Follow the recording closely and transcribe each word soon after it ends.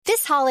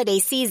holiday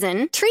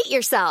season, treat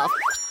yourself.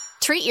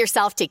 Treat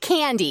yourself to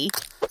candy.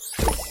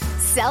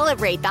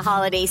 Celebrate the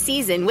holiday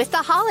season with the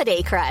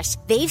Holiday Crush.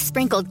 They've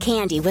sprinkled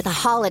candy with a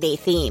holiday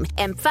theme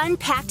and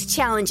fun-packed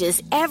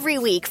challenges every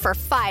week for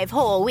 5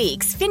 whole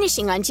weeks,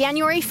 finishing on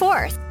January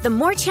 4th. The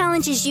more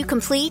challenges you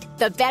complete,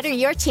 the better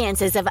your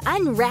chances of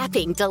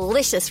unwrapping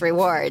delicious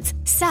rewards.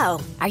 So,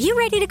 are you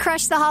ready to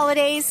crush the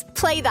holidays?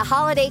 Play the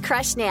Holiday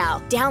Crush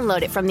now.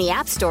 Download it from the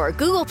App Store,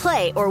 Google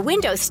Play, or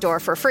Windows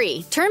Store for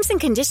free. Terms and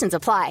conditions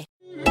apply.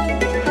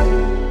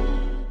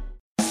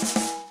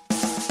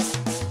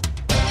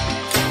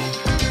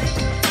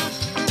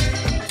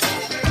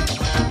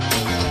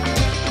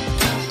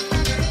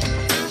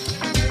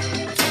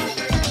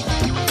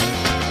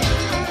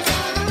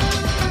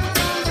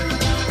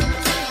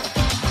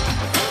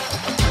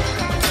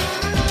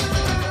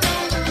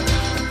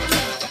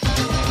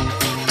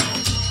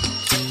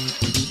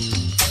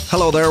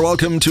 Hello there,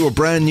 welcome to a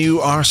brand new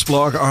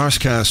Arsblog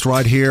Arscast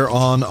right here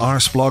on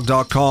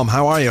arsblog.com.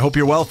 How are you? Hope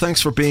you're well.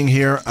 Thanks for being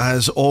here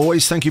as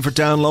always. Thank you for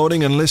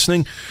downloading and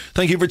listening.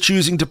 Thank you for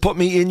choosing to put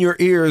me in your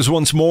ears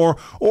once more.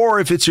 Or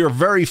if it's your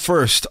very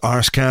first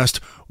Arscast,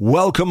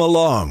 welcome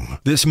along.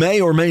 This may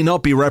or may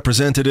not be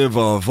representative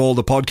of all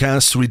the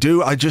podcasts we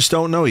do. I just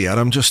don't know yet.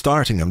 I'm just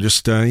starting. I'm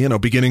just,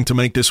 beginning to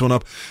make this one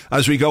up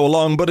as we go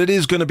along. But it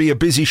is going to be a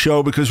busy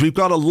show because we've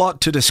got a lot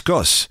to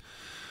discuss.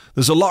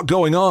 There's a lot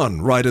going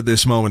on right at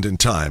this moment in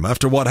time.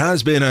 After what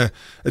has been a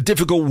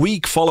difficult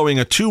week following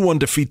a 2-1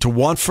 defeat to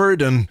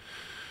Watford, and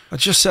I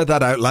just said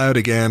that out loud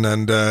again,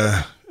 and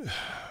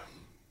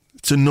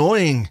it's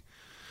annoying.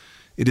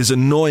 It is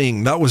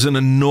annoying. That was an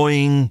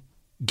annoying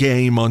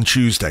game on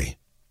Tuesday.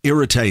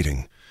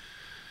 Irritating.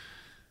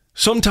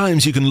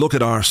 Sometimes you can look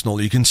at Arsenal,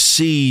 you can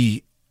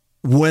see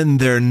when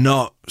they're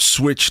not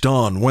switched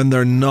on, when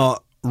they're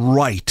not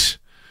right.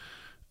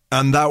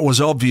 And that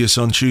was obvious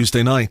on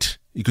Tuesday night.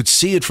 You could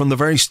see it from the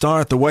very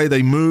start, the way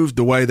they moved,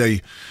 the way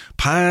they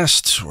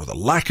passed, or the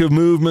lack of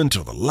movement,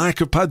 or the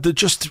lack of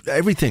just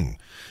everything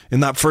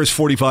in that first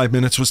 45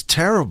 minutes was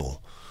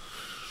terrible.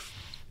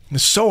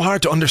 It's so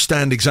hard to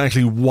understand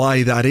exactly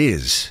why that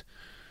is.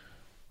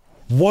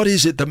 What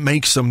is it that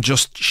makes them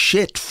just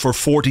shit for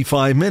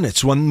 45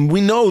 minutes when we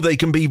know they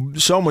can be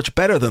so much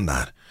better than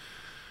that?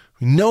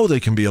 We know they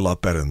can be a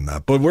lot better than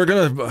that. But we're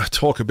going to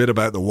talk a bit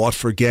about the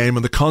Watford game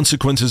and the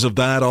consequences of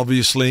that,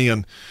 obviously,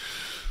 and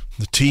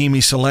the team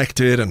he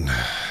selected and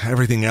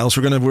everything else.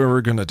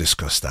 We're going to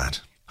discuss that.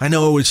 I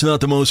know it's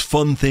not the most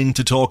fun thing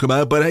to talk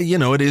about, but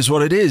it is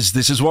what it is.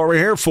 This is what we're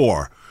here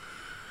for.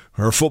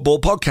 We're a football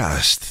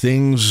podcast.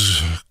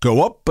 Things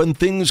go up and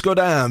things go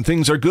down.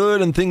 Things are good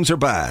and things are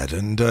bad.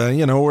 And,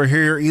 we're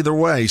here either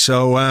way.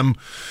 So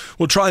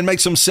we'll try and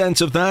make some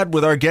sense of that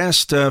with our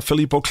guest.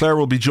 Philippe Auclair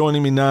will be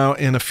joining me now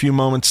in a few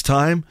moments'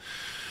 time.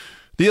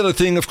 The other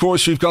thing, of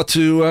course, we've got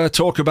to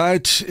talk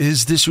about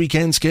is this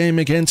weekend's game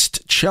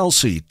against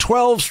Chelsea.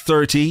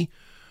 12:30,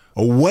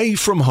 away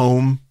from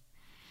home,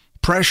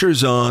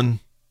 pressure's on,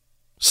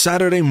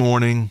 Saturday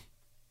morning.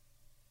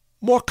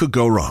 What could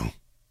go wrong?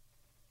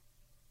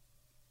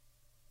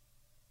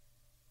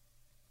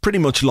 Pretty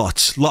much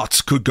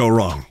lots could go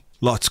wrong.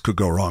 Lots could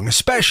go wrong,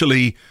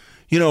 especially,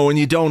 when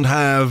you don't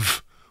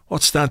have,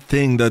 what's that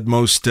thing that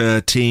most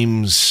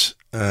teams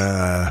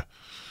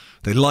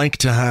they like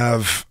to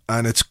have,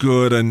 and it's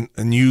good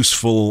and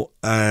useful,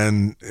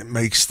 and it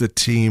makes the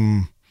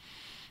team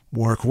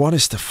work. What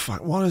is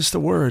the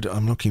word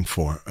I'm looking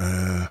for?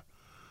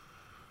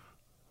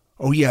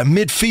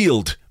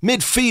 Midfield.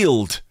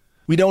 Midfield.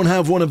 We don't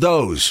have one of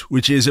those,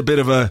 which is a bit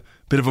of a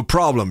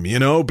problem,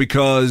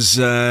 because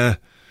they're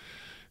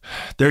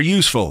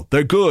useful,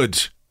 they're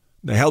good,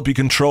 they help you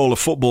control a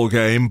football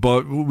game,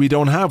 but we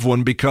don't have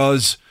one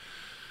because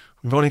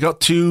we've only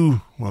got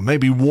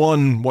maybe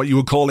one, what you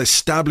would call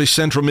established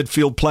central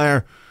midfield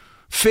player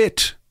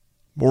fit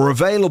or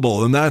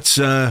available, and that's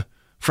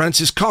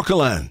Francis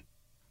Coquelin.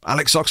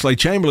 Alex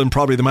Oxlade-Chamberlain,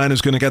 probably the man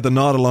who's going to get the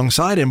nod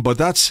alongside him, but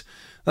that's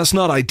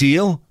not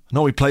ideal. I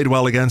know he played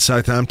well against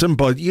Southampton,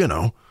 but,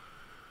 it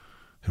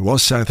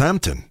was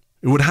Southampton.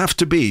 It would have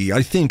to be,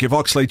 I think, if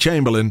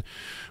Oxlade-Chamberlain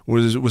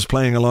was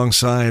playing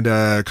alongside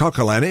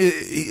Coquelin,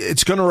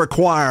 it's going to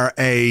require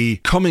a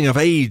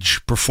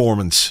coming-of-age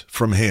performance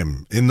from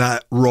him in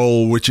that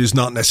role, which is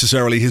not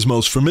necessarily his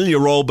most familiar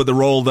role, but the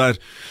role that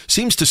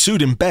seems to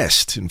suit him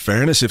best, in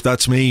fairness. If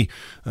that's me,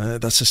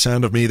 that's the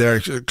sound of me there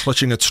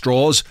clutching at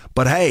straws.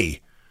 But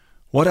hey,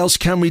 what else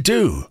can we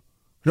do?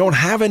 We don't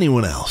have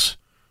anyone else.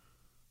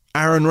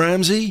 Aaron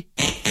Ramsey?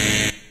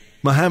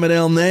 Mohamed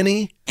El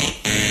Neni?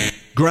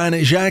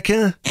 Granit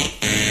Xhaka?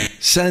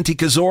 Santi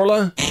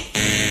Cazorla?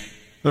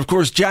 Of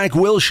course, Jack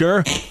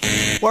Wilshere.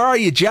 Where are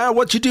you, Jack?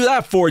 What'd you do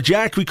that for,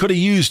 Jack? We could have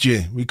used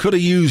you. We could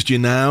have used you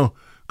now.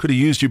 Could have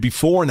used you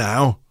before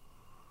now.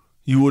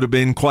 You would have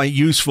been quite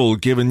useful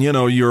given,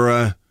 you're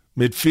a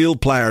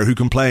midfield player who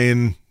can play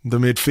in the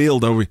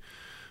midfield that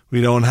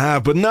we don't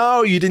have. But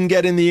no, you didn't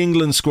get in the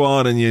England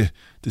squad and you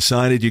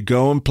decided you'd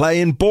go and play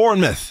in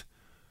Bournemouth.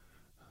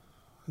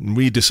 And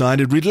we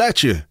decided we'd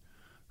let you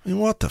I mean,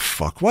 what the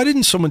fuck? Why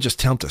didn't someone just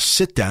tell him to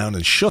sit down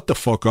and shut the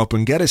fuck up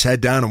and get his head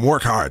down and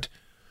work hard?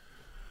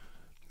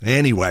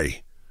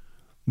 Anyway,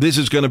 this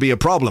is going to be a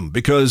problem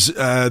because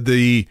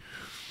the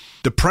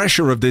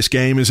pressure of this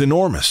game is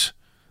enormous.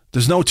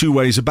 There's no two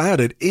ways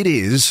about it. It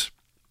is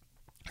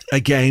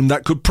a game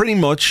that could pretty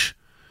much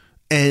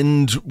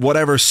end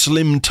whatever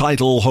slim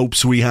title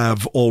hopes we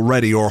have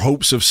already, or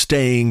hopes of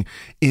staying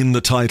in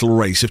the title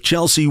race. If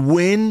Chelsea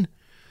win,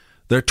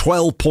 they're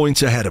 12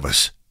 points ahead of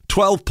us.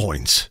 12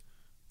 points.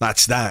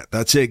 That's that.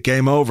 That's it.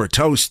 Game over.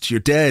 Toast. You're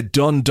dead.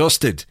 Done.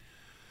 Dusted.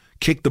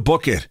 Kick the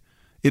bucket.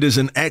 It is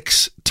an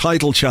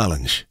ex-title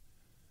challenge.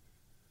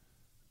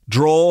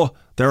 Draw.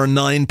 There are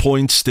 9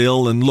 points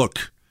still. And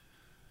look,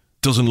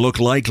 doesn't look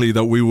likely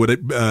that we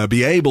would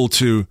be able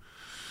to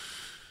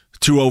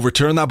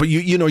overturn that. But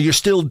you know, you're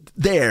still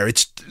there.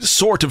 It's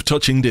sort of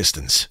touching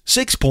distance.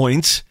 6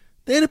 points.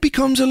 Then it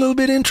becomes a little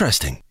bit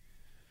interesting.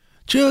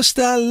 Just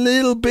a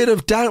little bit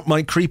of doubt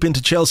might creep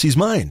into Chelsea's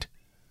mind.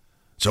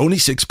 It's only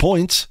 6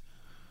 points.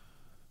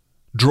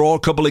 Draw a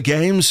couple of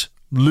games,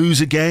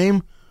 lose a game.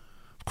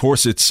 Of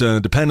course, it's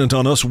dependent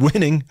on us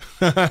winning.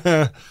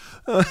 But,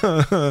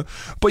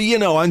 you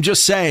know, I'm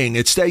just saying,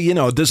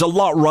 there's a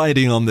lot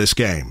riding on this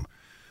game.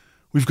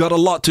 We've got a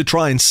lot to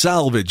try and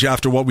salvage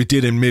after what we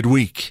did in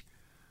midweek.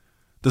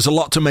 There's a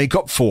lot to make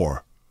up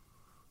for.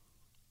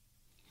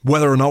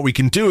 Whether or not we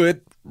can do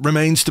it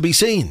remains to be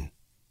seen.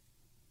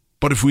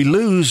 But if we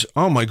lose,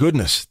 oh my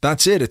goodness,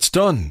 that's it, it's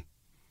done.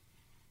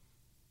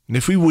 And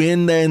if we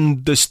win,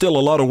 then there's still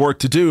a lot of work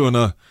to do and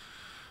a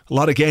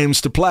lot of games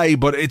to play,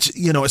 but it's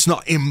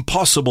not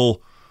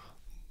impossible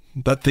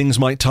that things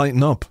might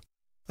tighten up.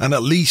 And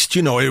at least,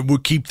 it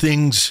would keep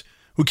things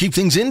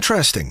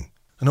interesting.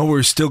 I know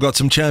we've still got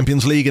some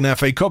Champions League and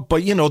FA Cup,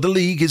 but the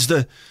league is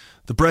the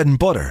bread and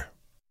butter.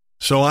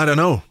 So I don't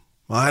know.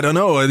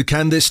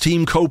 Can this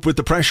team cope with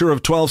the pressure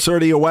of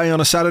 12:30 away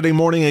on a Saturday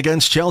morning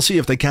against Chelsea?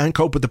 If they can't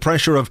cope with the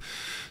pressure of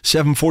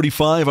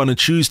 7:45 on a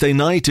Tuesday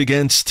night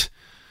against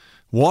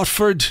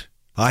Watford?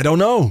 I don't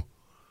know.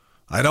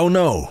 I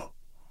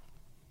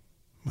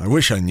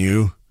wish I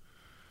knew.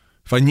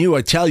 If I knew,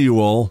 I'd tell you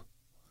all,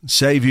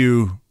 save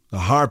you the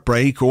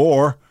heartbreak,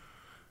 or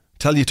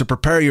tell you to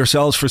prepare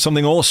yourselves for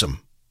something awesome.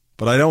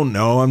 But I don't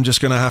know. I'm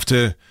just going to have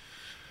to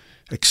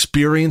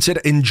experience it,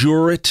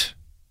 endure it,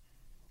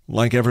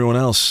 like everyone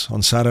else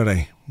on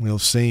Saturday. We'll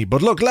see.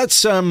 But look,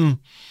 let's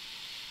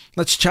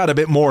chat a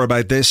bit more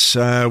about this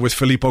with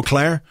Philippe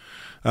Auclair.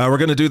 We're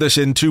going to do this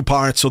in 2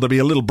 parts, so there'll be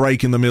a little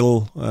break in the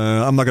middle.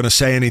 I'm not going to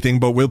say anything,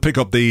 but we'll pick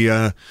up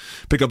the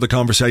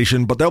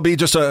conversation. But there'll be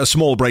just a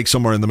small break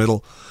somewhere in the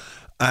middle.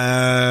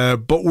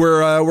 But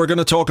we're going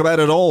to talk about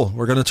it all.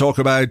 We're going to talk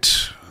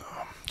about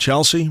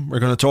Chelsea. We're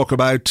going to talk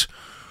about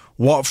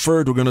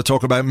Watford. We're going to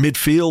talk about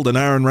midfield and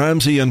Aaron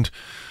Ramsey, and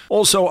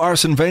also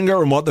Arsene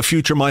Wenger and what the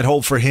future might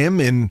hold for him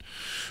in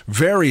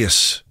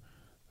various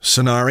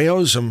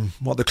scenarios and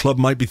what the club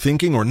might be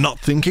thinking or not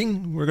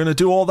thinking. We're going to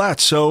do all that.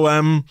 So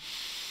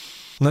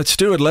let's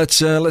do it. Let's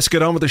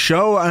get on with the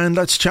show and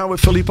let's chat with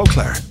Philippe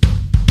Auclair.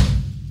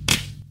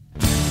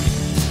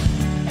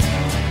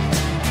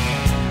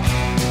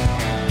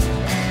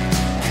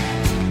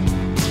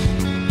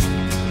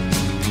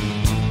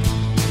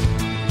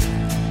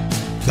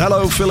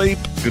 Hello,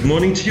 Philippe. Good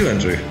morning to you,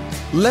 Andrew.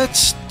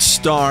 Let's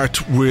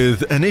start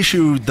with an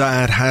issue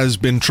that has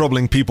been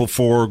troubling people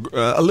for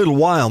a little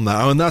while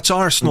now, and that's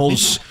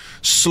Arsenal's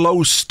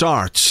slow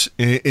starts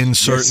in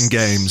certain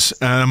games.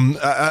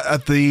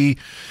 At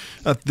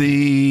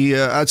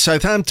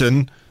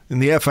Southampton in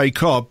the FA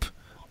Cup,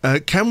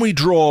 can we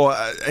draw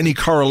any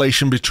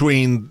correlation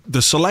between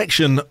the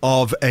selection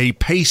of a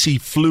pacey,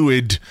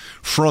 fluid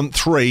front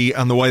three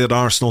and the way that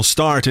Arsenal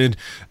started,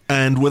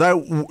 and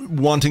without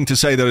wanting to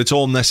say that it's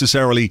all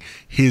necessarily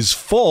his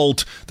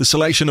fault, the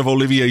selection of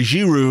Olivier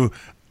Giroud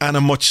and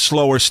a much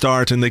slower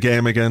start in the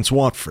game against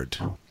Watford?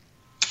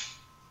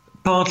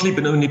 Partly,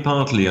 but only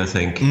partly, I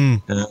think.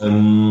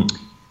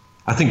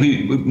 I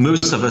think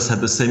most of us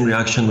had the same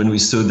reaction when we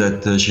saw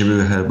that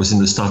Giroud was in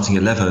the starting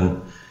 11.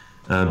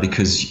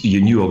 Because you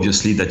knew,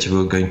 obviously, that you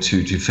were going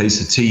to face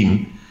a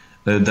team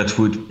that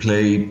would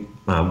play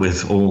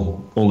with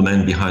all the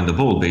men behind the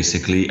ball,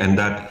 basically, and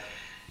that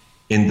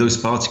in those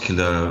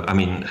particular,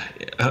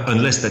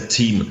 unless that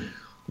team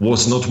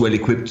was not well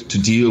equipped to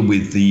deal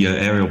with the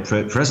aerial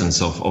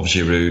presence of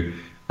Giroud,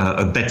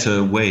 a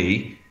better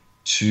way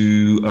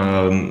to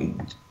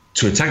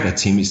attack that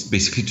team is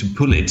basically to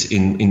pull it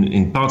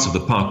in parts of the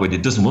park where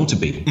it doesn't want to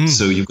be.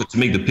 So you've got to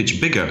make the pitch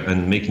bigger,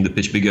 and making the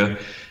pitch bigger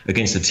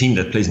against a team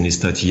that plays in its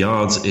 30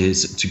 yards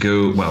is to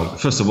go, well,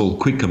 first of all,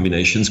 quick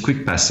combinations,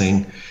 quick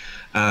passing,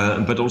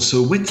 but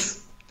also width.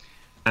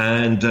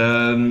 And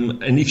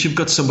if you've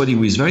got somebody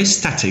who is very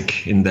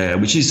static in there,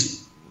 which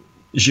is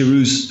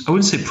Giroud's, I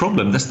wouldn't say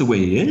problem, that's the way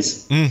he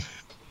is,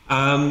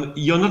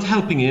 you're not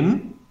helping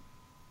him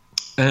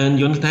and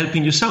you're not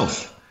helping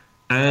yourself.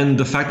 And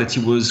the fact that he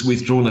was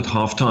withdrawn at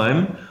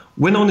half-time,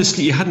 when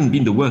honestly he hadn't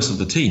been the worst of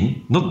the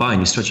team, not by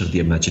any stretch of the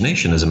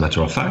imagination, as a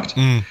matter of fact,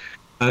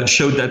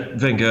 showed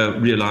that Wenger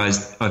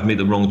realised, I've made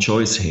the wrong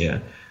choice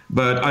here.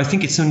 But I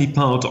think it's only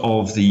part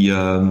of the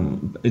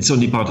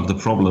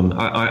problem.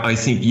 I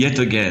think yet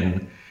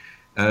again,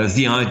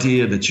 the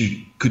idea that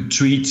you could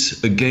treat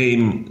a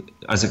game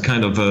as a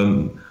kind of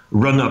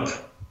run-up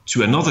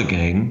to another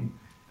game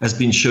has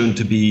been shown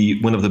to be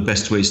one of the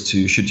best ways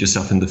to shoot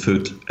yourself in the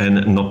foot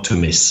and not to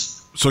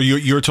miss. So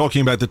you're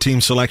talking about the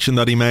team selection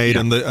that he made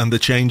and the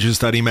changes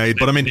that he made.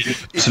 But I mean,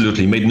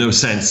 absolutely made no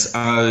sense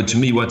to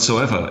me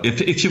whatsoever.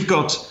 If you've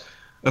got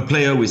a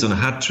player who is on a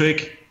hat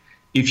trick,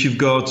 if you've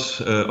got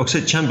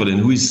Oxlade-Chamberlain,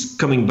 who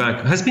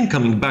has been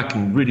coming back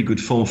in really good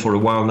form for a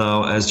while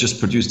now, has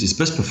just produced his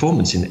best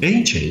performance in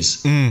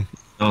ages,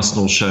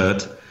 Arsenal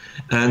shirt,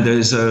 and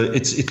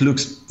it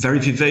looks very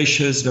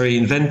vivacious, very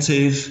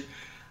inventive,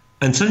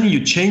 and suddenly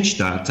you change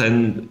that,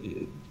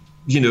 and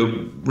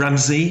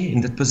Ramsey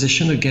in that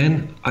position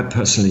again. I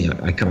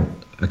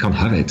can't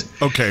have it.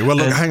 Okay, well,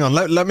 look, hang on.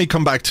 Let me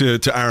come back to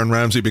Aaron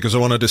Ramsey, because I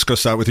want to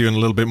discuss that with you in a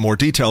little bit more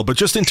detail. But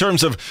just in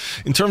terms of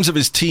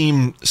his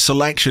team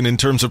selection, in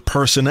terms of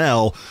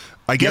personnel,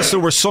 I guess there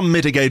were some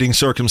mitigating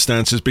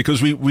circumstances,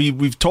 because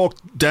we've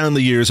talked down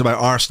the years about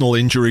Arsenal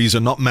injuries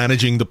and not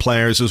managing the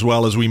players as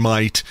well as we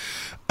might.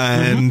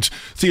 And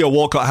Theo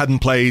Walcott hadn't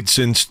played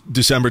since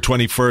December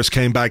 21st,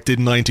 came back, did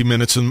 90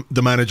 minutes, and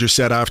the manager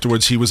said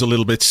afterwards he was a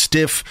little bit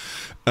stiff.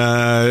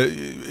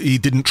 He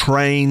didn't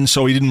train,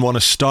 so he didn't want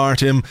to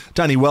start him.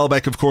 Danny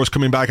Welbeck, of course,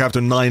 coming back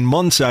after 9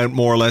 months out,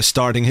 more or less,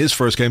 starting his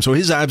first game. So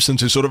his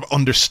absence is sort of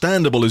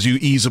understandable as you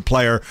ease a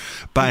player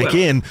back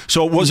in.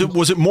 So was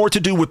it more to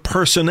do with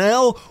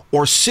personnel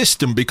or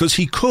system? Because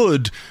he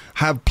could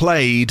have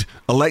played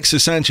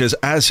Alexis Sanchez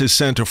as his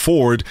centre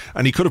forward,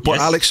 and he could have put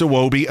Alex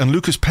Iwobi and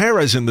Lucas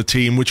Perez in the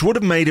team, which would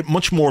have made it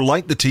much more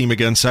like the team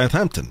against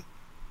Southampton.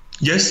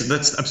 Yes,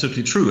 that's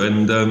absolutely true.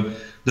 And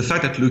the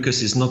fact that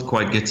Lucas is not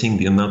quite getting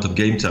the amount of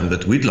game time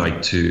that we'd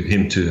like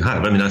him to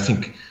have, I mean, I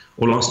think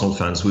all Arsenal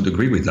fans would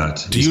agree with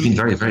that. He's been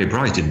very, very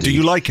bright indeed. Do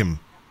you like him?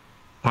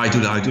 I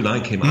do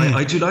like him.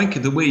 I do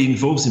like the way he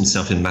involves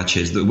himself in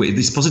matches,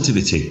 this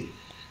positivity.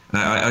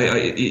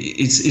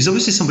 He's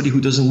obviously somebody who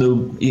doesn't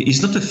know.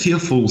 He's not a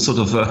fearful sort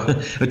of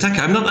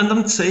attacker. I'm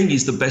not saying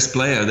he's the best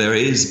player there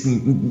is.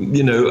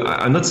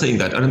 I'm not saying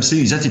that. I'm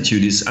saying his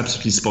attitude is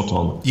absolutely spot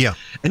on. Yeah,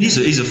 and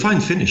he's a fine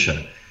finisher.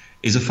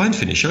 He's a fine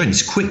finisher, and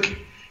he's quick.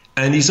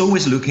 And he's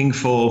always looking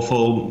for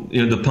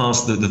the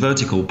pass, the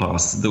vertical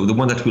pass, the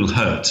one that will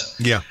hurt.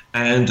 Yeah.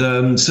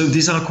 And so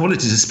these are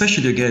qualities,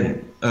 especially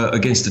again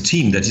against a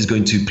team that is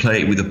going to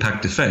play with a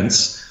packed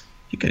defence.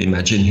 You can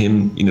imagine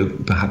him,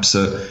 perhaps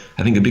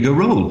having a bigger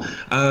role.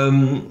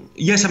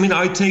 Yes, I mean,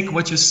 I take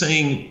what you're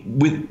saying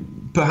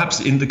with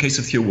perhaps in the case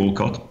of Theo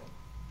Walcott.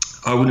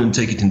 I wouldn't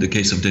take it in the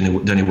case of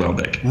Danny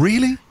Welbeck.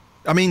 Really?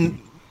 I mean,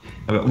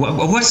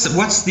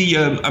 what's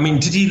the? I mean,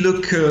 did he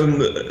look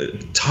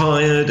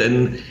tired?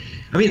 And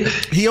I mean,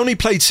 he only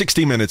played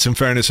 60 minutes, in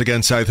fairness,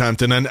 against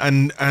Southampton,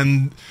 and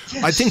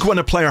yes. I think when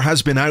a player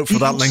has been out for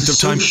that length of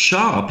time, so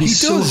sharp. He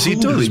does.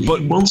 But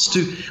he wants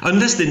to,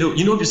 unless they know,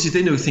 obviously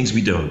they know things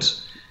we don't.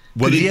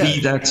 Well, could it be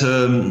that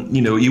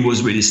he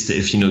was really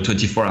stiff,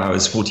 24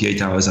 hours,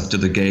 48 hours after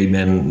the game,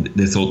 and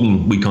they thought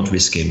we can't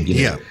risk him.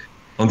 Yeah.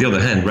 On the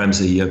other hand,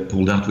 Ramsey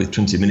pulled out with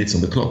 20 minutes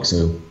on the clock,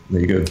 so there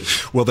you go.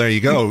 Well, there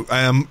you go.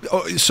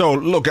 So,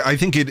 look, I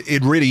think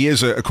it really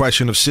is a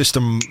question of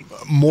system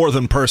more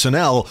than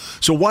personnel.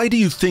 So why do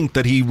you think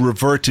that he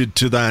reverted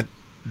to that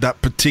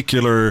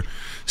particular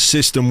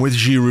system with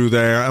Giroud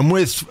there and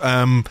with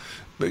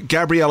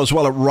Gabriel as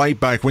well at right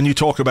back, when you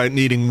talk about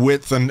needing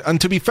width, and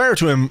to be fair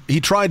to him,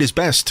 he tried his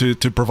best to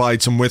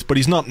provide some width, but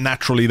he's not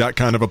naturally that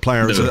kind of a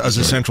player as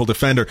a central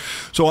defender.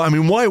 So I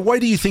mean, why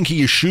do you think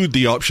he eschewed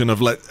the option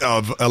of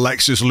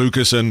Alexis,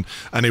 Lucas and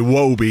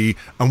Iwobi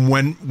and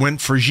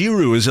went for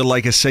Giroud? Is it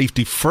like a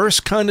safety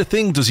first kind of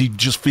thing? Does he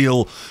just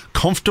feel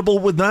comfortable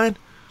with that?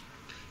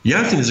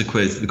 Yeah, I think it's a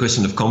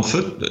question of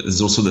comfort.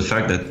 There's also the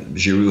fact that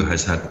Giroud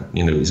has had,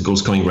 his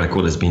goal-scoring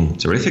record has been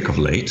terrific of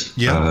late.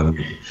 Yeah.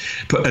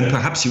 And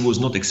perhaps he was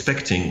not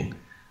expecting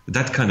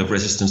that kind of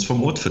resistance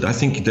from Watford. I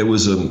think there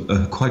was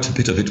quite a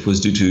bit of it was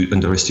due to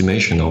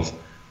underestimation of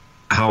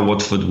how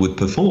Watford would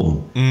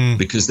perform,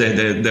 because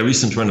their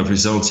recent run of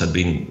results had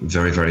been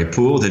very, very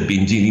poor. They'd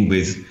been dealing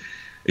with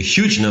a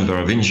huge number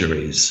of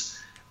injuries.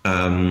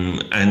 Who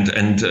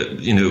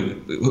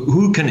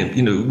can,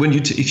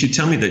 if you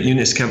tell me that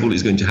Younes Kaboul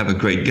is going to have a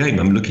great game,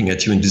 I'm looking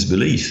at you in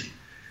disbelief.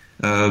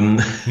 I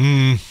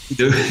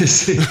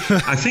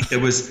think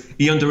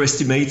he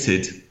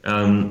underestimated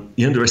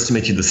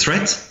the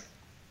threat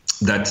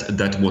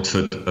that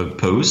Watford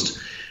posed.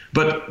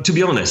 But to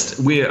be honest,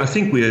 I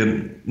think we're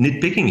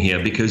nitpicking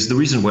here, because the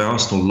reason why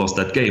Arsenal lost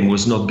that game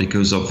was not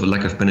because of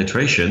lack of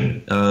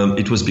penetration.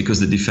 It was because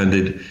they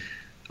defended,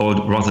 or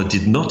rather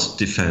did not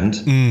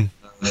defend,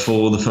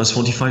 for the first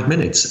 45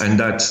 minutes, and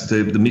that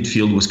the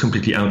midfield was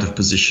completely out of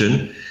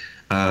position.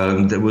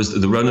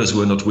 The runners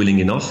were not willing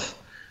enough.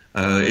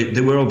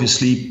 They were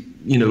obviously,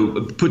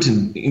 put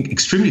in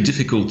extremely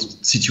difficult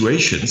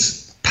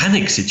situations,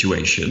 panic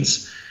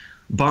situations,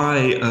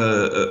 by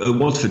a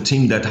Watford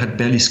team that had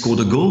barely scored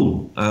a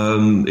goal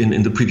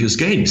in the previous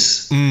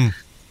games.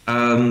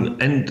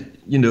 And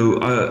you know,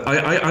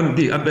 I'm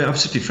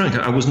absolutely frank.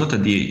 I was not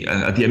at the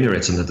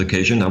Emirates on that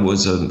occasion. I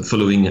was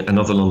following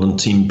another London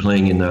team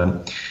playing in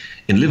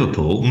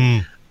Liverpool.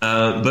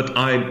 But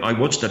I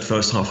watched that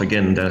first half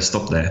again, and then I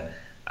stopped there.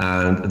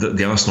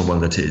 The Arsenal one,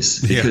 that is,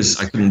 because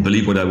I couldn't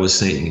believe what I was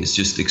seeing. It's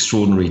just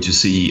extraordinary to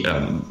see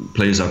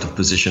players out of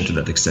position to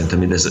that extent. I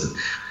mean,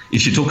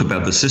 if you talk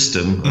about the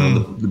system,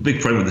 the big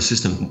problem with the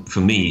system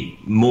for me,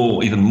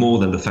 even more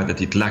than the fact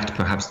that it lacked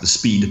perhaps the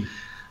speed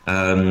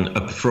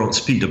up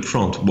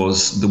front,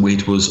 was the way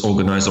it was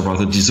organized, or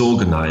rather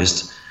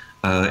disorganized,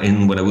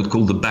 in what I would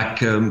call the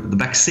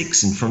back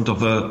six in front of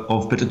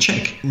Petr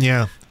Cech.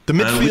 Yeah. The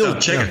midfield,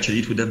 without Cech, actually,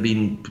 it would have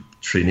been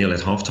 3-0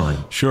 at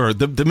halftime. Sure.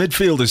 The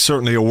midfield is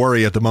certainly a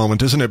worry at the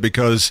moment, isn't it?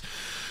 Because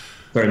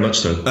very much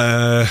so.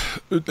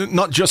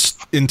 Not just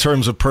in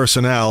terms of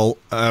personnel,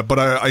 but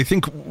I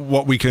think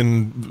what we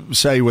can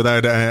say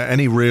without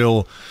any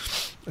real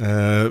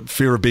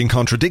fear of being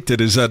contradicted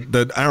is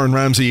that Aaron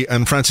Ramsey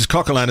and Francis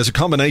Coquelin as a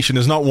combination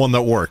is not one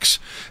that works.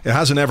 It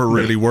hasn't ever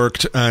really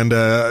worked, and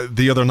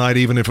the other night,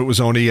 even if it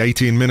was only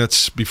 18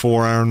 minutes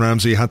before Aaron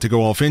Ramsey had to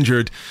go off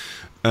injured,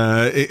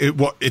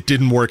 it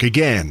didn't work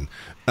again.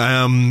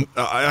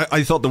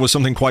 I thought there was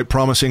something quite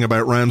promising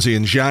about Ramsey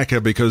and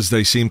Xhaka because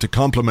they seem to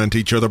complement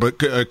each other, but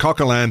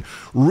Coquelin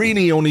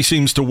really only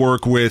seems to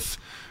work with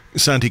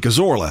Santi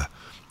Cazorla.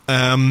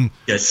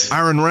 Yes.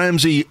 Aaron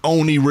Ramsey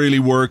only really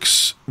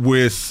works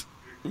with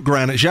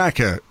Granit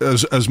Xhaka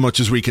as much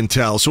as we can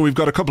tell. So we've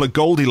got a couple of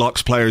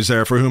Goldilocks players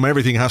there for whom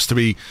everything has to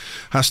be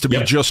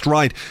just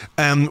right.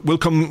 We'll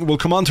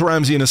come on to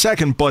Ramsey in a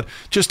second, but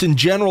just in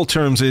general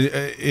terms,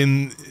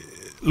 in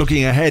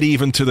looking ahead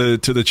even to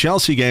the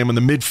Chelsea game and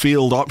the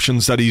midfield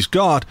options that he's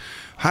got,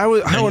 how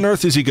on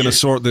earth is he going to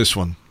sort this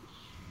one?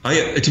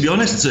 To be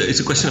honest,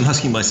 it's a question I'm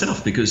asking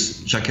myself,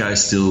 because Xhaka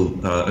is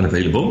still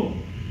unavailable.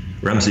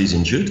 Ramsey is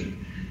injured.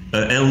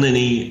 El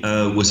Neni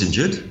was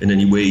injured. And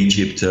anyway,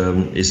 Egypt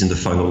is in the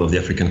final of the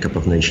African Cup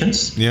of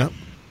Nations. Yeah.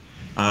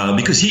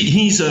 Because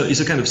he's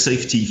a kind of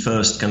safety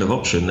first kind of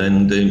option,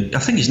 and I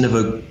think he's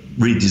never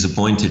really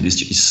disappointed.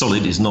 He's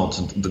solid. He's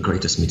not the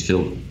greatest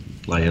midfield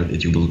player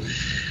that you will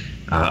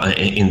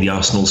in the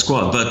Arsenal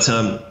squad, but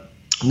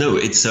no,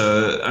 it's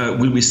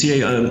will we see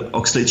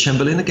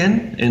Oxlade-Chamberlain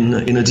again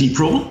in a deep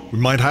role? We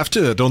might have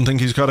to. I don't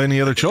think he's got any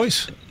other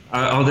choice.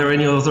 Are there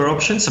any other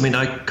options? I mean,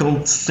 I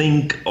can't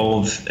think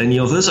of any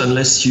others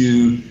unless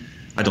you...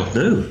 I don't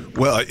know.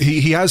 Well,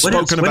 he has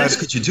spoken about... What else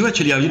could you do,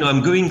 actually?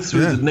 I'm going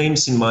through the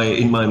names in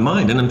my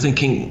mind, and I'm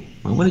thinking,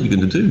 well, what are you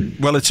going to do?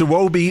 Well, it's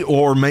Iwobi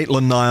or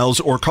Maitland-Niles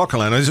or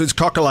Coquelin. It's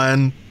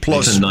Coquelin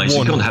plus Maitland-Niles.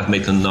 one. You can't have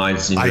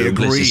Maitland-Niles in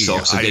the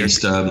socks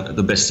against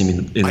the best team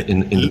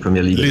in the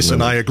Premier League.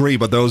 Listen, I agree,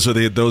 but those are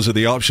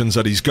the options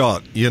that he's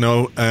got. You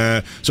know,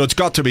 so it's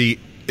got to be.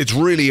 It's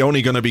really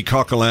only going to be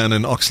Coquelin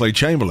and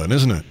Oxlade-Chamberlain,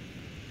 isn't it?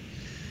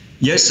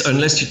 Yes,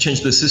 unless you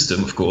change the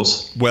system, of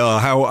course. Well,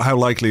 how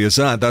likely is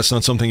that? That's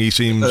not something he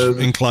seems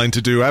inclined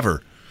to do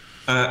ever.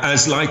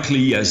 As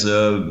likely as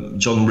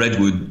John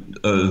Redwood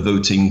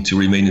voting to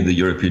remain in the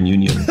European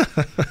Union.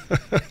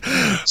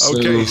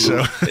 Okay,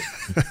 so...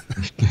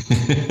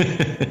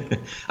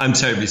 I'm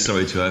terribly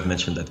sorry to have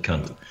mentioned that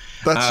cunt.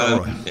 That's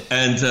all right.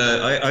 And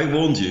I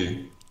warned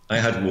you. I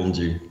had warned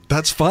you.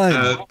 That's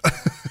fine.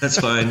 That's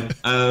fine.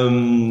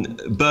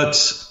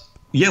 But...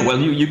 yeah, well,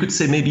 you could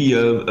say maybe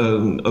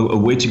a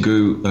way to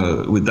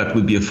go with that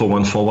would be a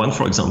 4-1-4-1,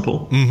 for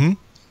example. Mm-hmm.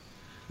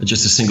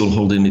 Just a single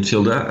holding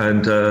midfielder.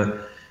 And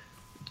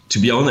to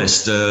be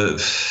honest,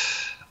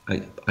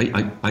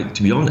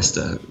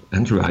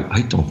 Andrew,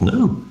 I don't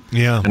know.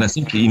 Yeah. And I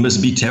think he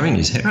must be tearing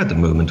his hair at the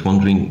moment,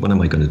 wondering, what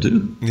am I going to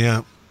do?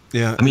 Yeah.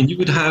 Yeah. I mean, you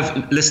would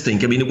have, let's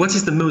think, I mean, what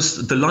is the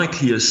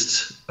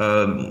likeliest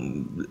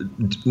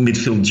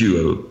midfield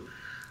duo?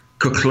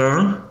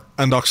 Coquelin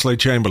and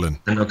Oxlade-Chamberlain.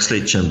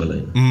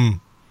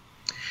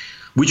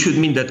 Which would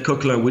mean that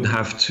Coquelin would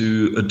have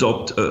to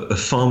adopt a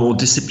far more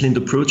disciplined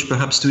approach,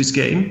 perhaps, to his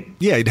game.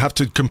 Yeah, he'd have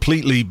to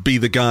completely be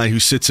the guy who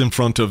sits in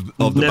front of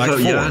the back four.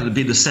 Yeah,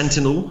 be the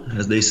sentinel,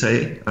 as they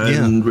say,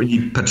 and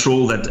really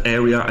patrol that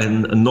area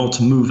and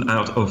not move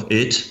out of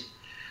it,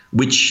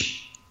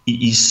 which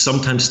he's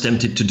sometimes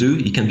tempted to do.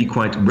 He can be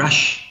quite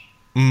rash.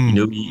 You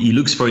know, he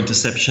looks for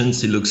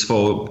interceptions, he looks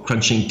for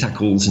crunching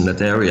tackles in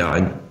that area,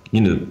 and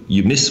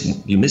you miss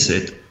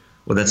it.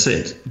 Well, that's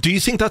it. Do you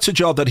think that's a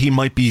job that he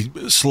might be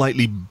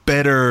slightly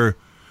better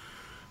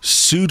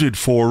suited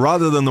for,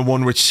 rather than the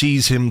one which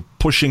sees him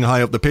pushing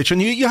high up the pitch?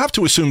 And you have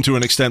to assume to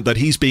an extent that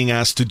he's being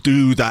asked to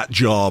do that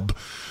job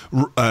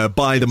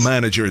by the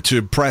manager,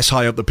 to press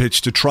high up the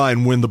pitch, to try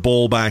and win the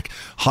ball back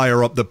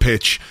higher up the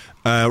pitch,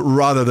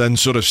 rather than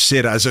sort of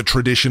sit as a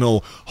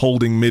traditional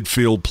holding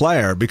midfield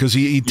player, because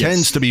he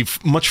tends to be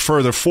much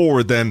further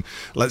forward than,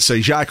 let's say,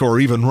 Xhaka or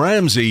even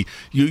Ramsey.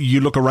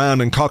 You look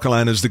around and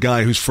Coquelin is the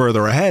guy who's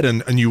further ahead,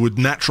 and you would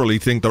naturally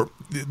think that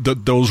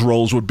those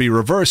roles would be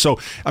reversed. So,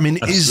 I mean,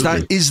 is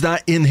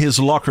that in his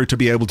locker to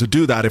be able to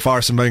do that if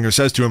Arsene Wenger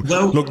says to him,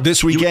 look,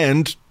 this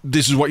weekend,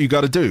 this is what you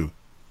got to do?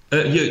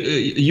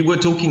 You were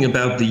talking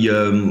about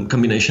the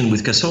combination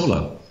with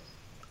Cazorla.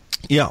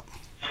 Yeah.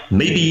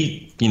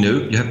 Maybe,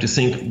 you have to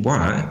think,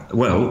 why?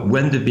 Well,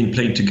 when they've been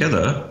playing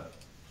together,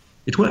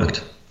 it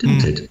worked,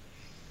 didn't it?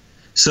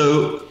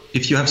 So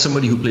if you have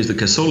somebody who plays the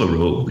Cazorla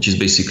role, which is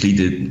basically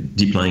the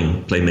deep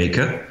lying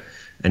playmaker,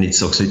 and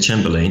it's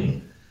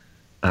Oxlade-Chamberlain,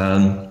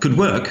 could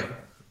work.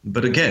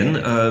 But again,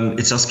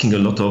 it's asking a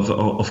lot of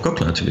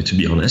Coquelin, to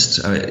be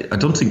honest. I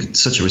don't think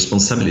such a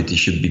responsibility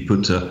should be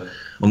put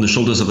on the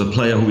shoulders of a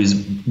player who is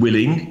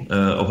willing,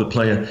 of a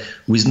player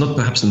who is not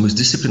perhaps the most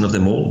disciplined of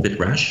them all, a bit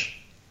rash,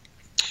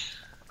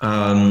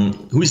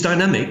 who is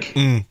dynamic.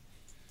 And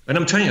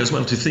I'm trying as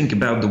well to think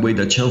about the way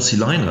that Chelsea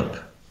line up.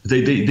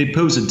 They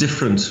pose a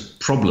different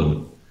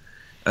problem.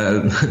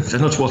 They're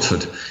not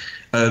Watford.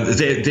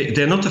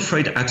 They're not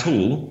afraid at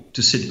all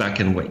to sit back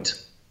and wait.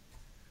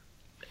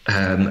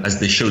 As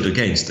they showed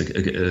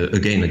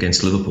again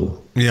against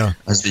Liverpool,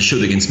 as they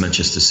showed against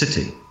Manchester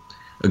City.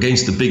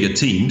 Against the bigger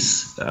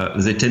teams,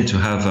 they tend to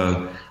have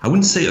I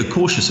wouldn't say a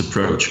cautious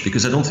approach,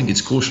 because I don't think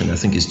it's caution. I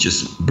think it's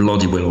just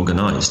bloody well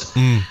organized.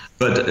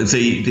 But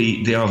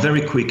they are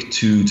very quick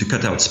to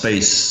cut out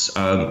space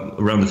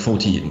around the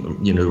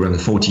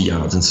 40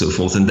 yards and so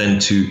forth, and then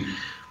to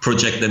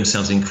project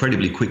themselves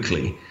incredibly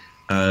quickly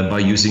by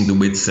using the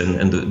width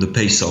and the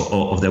pace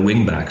of their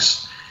wing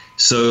backs.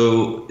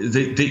 So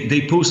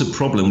they pose a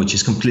problem which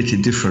is completely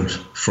different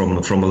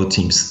from other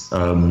teams.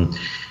 And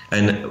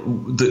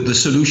the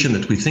solution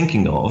that we're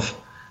thinking of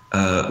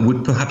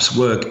would perhaps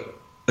work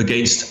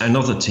against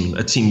another team,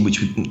 a team which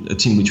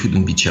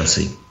wouldn't be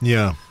Chelsea.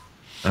 Yeah.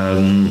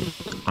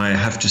 I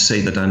have to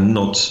say that I'm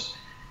not.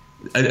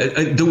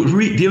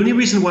 The only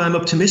reason why I'm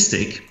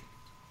optimistic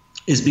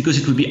is because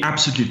it would be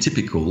absolutely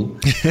typical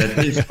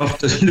that if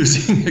after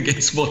losing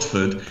against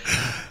Watford,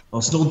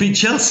 Arsenal beat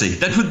Chelsea.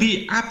 That would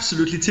be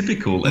absolutely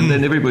typical. And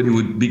then everybody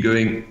would be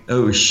going,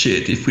 oh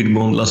shit, if we'd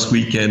won last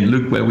weekend,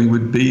 look where we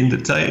would be in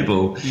the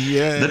table.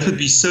 Yeah. That would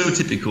be so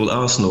typical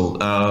Arsenal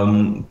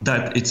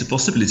that it's a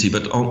possibility.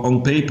 But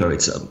on paper,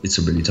 it's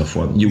a really tough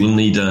one. You will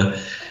need,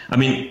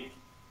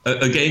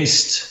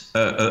 against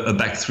a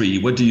back three,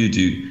 what do?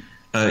 You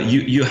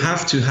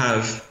have to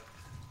have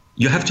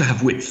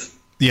width.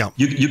 Yeah.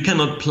 You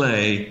cannot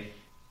play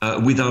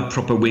without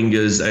proper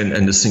wingers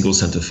and a single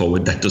centre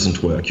forward. That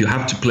doesn't work. You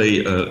have to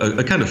play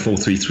a kind of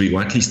 4-3-3,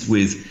 or at least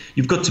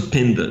you've got to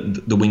pin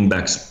the wing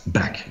backs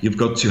back. You've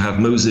got to have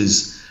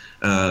Moses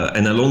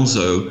and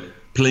Alonso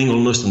playing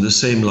almost on the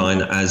same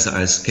line as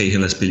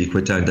Cahill,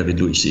 Azpilicueta and David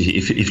Luiz,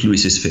 if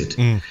Luiz is fit.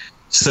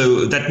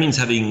 So that means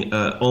having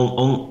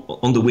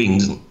on the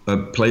wings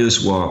players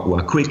who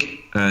are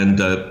quick and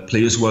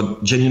players who are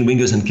genuine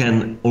wingers and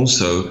can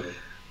also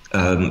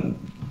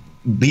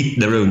beat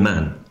their own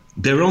man.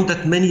 There aren't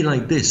that many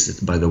like this,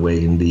 by the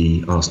way, in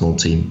the Arsenal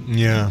team.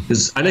 Yeah.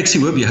 Because Alexis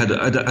Iwobi had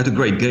a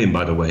great game,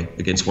 by the way,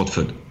 against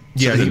Watford.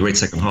 He had a great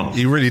second half.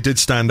 He really did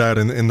stand out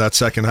in that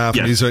second half.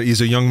 Yeah.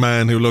 He's a young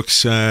man who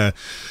looks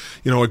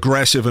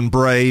aggressive and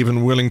brave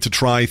and willing to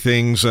try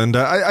things. And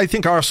I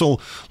think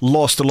Arsenal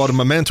lost a lot of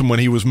momentum when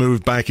he was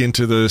moved back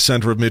into the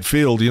centre of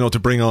midfield, to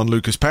bring on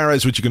Lucas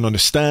Perez, which you can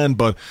understand.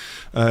 But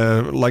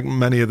like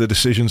many of the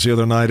decisions the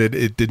other night,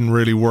 it didn't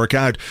really work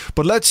out.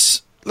 But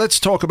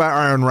Let's talk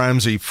about Aaron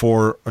Ramsey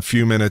for a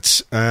few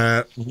minutes.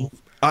 I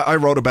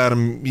wrote about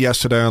him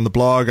yesterday on the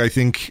blog. I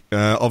think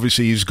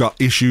obviously he's got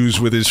issues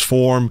with his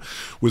form,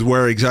 with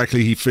where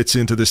exactly he fits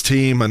into this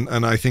team,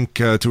 and I think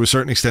to a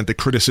certain extent the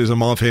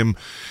criticism of him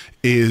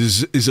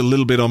is a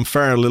little bit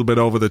unfair, a little bit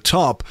over the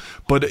top,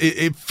 but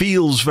it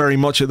feels very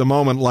much at the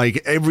moment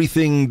like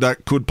everything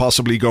that could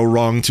possibly go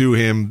wrong to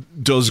him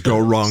does go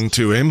wrong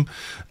to him.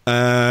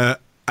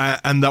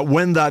 And that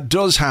when that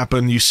does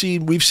happen,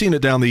 we've seen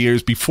it down the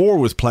years before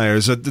with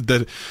players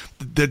that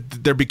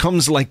there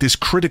becomes like this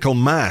critical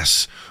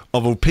mass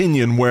of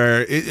opinion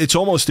where it's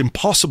almost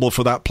impossible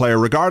for that player,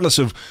 regardless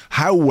of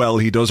how well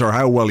he does or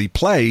how well he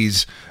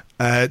plays,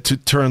 to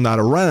turn that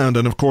around.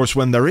 And of course,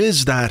 when there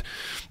is that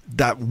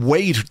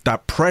weight,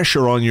 that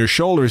pressure on your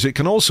shoulders, it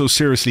can also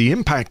seriously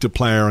impact a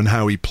player and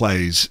how he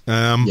plays.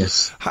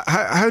 Yes.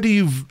 How do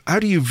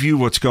you view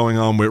what's going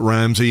on with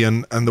Ramsey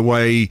and the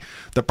way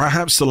that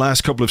perhaps the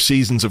last couple of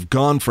seasons have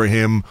gone for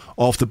him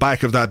off the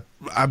back of that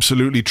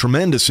absolutely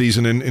tremendous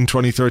season in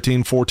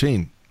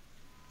 2013-14?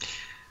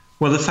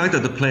 Well, the fact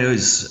that the player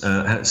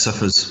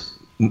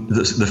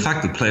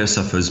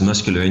suffers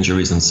muscular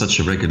injuries on such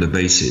a regular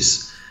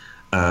basis.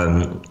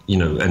 And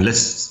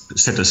let's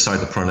set aside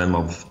the problem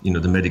of,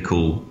 the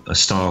medical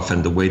staff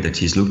and the way that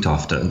he's looked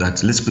after.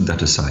 Let's put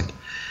that aside.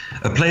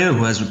 A player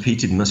who has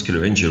repeated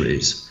muscular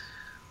injuries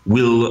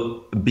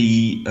will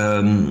be,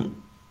 even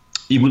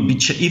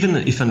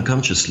if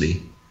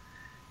unconsciously,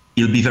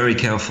 he'll be very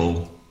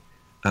careful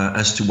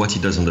as to what he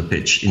does on the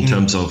pitch in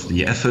terms of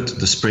the effort,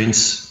 the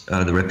sprints,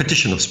 the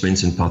repetition of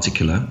sprints in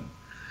particular,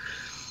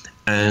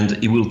 and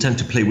he will tend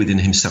to play within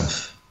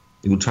himself.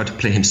 He will try to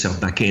play himself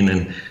back in,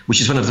 and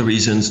which is one of the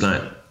reasons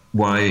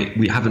why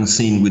we haven't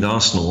seen with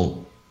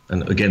Arsenal,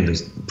 and again,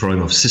 there's a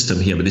problem of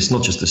system here, but it's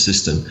not just the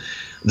system.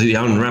 The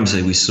Aaron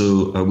Ramsey we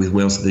saw with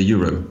Wales at the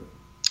Euro,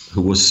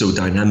 who was so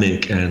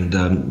dynamic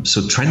and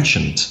so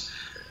trenchant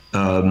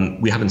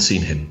we haven't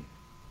seen him.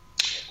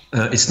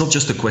 It's not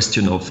just a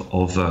question of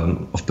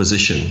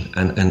position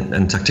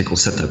and tactical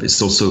setup.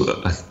 It's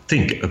also, I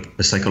think,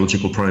 a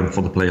psychological problem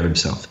for the player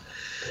himself.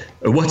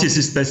 What is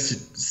his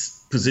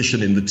best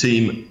position in the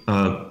team?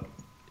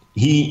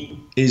 He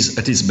is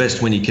at his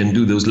best when he can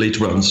do those late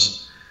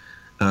runs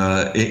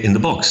in the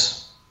box,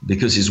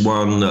 because he's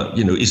one of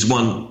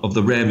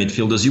the rare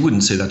midfielders. You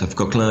wouldn't say that of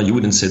Coquelin, you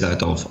wouldn't say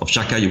that of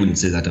Xhaka, you wouldn't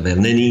say that of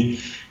Elneny,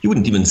 you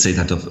wouldn't even say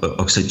that of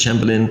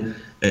Oxlade-Chamberlain.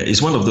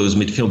 He's one of those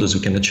midfielders who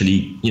can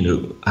actually,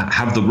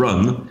 have the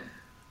run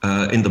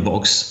in the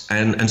box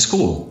and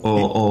score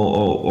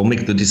or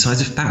make the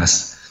decisive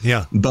pass.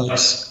 Yeah.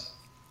 But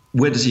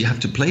where does he have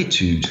to play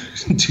to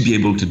be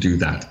able to do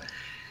that?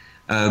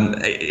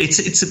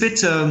 It's a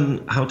bit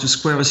how to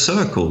square a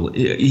circle.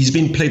 He's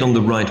been played on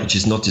the right, which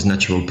is not his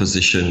natural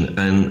position,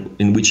 and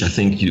in which I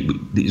think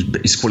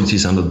his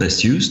qualities are not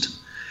best used.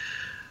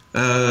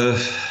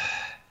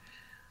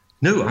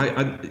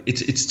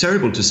 It's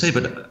terrible to say,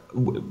 but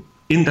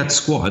in that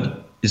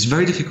squad, it's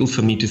very difficult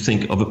for me to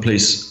think of a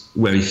place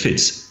where he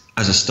fits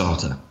as a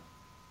starter.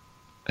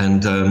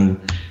 And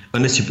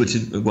unless you put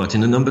it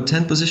in a number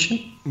 10 position.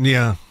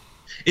 Yeah,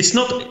 it's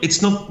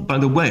not. By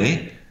the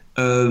way,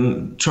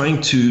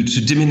 trying to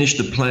diminish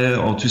the player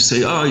or to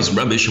say, he's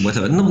rubbish or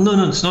whatever.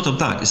 No, it's not of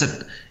that. It's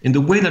that in the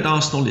way that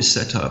Arsenal is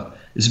set up,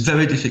 it's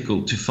very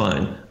difficult to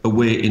find a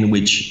way in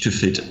which to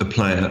fit a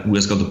player who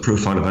has got the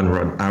profile of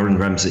Aaron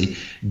Ramsey,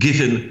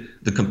 given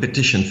the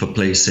competition for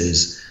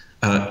places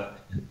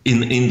in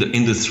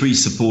the three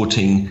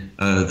supporting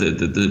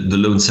the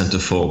lone centre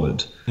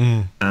forward.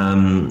 And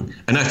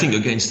I think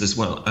against as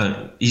well,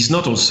 he's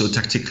not also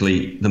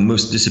tactically the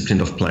most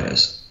disciplined of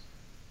players.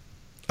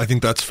 I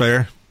think that's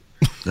fair.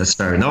 That's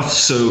fair enough.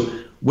 So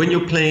when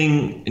you're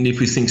playing, and if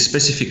we think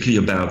specifically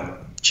about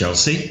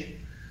Chelsea,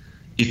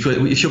 if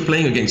you're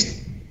playing against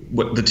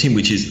the team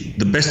which is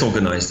the best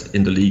organised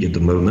in the league at the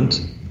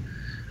moment,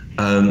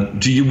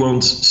 do you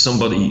want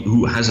somebody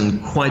who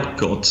hasn't quite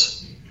got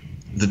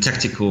the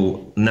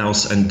tactical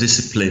nous and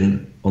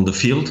discipline on the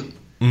field?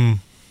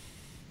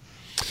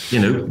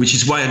 Which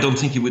is why I don't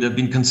think he would have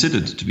been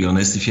considered, to be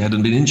honest, if he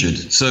hadn't been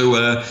injured.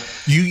 So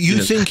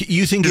you think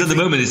at the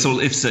moment it's all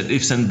ifs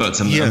and buts.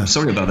 I'm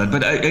sorry about that,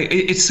 but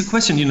it's a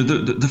question.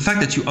 The fact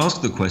that you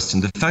asked the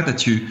question, the fact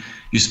that you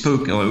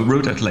spoke or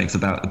wrote at length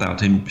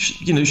about him,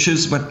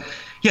 shows what.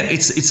 Yeah,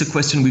 it's a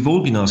question we've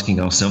all been asking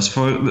ourselves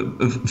for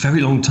a very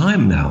long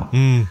time now.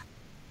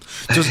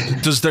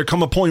 Does there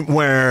come a point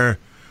where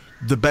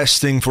the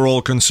best thing for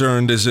all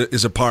concerned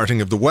is a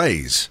parting of the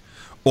ways?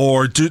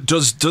 Or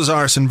does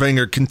Arsene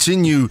Wenger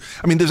continue?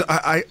 I mean,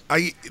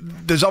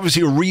 there's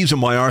obviously a reason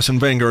why Arsene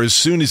Wenger, as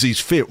soon as he's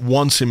fit,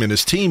 wants him in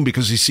his team,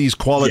 because he sees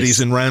qualities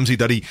in Ramsey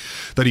that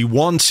he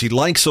wants. He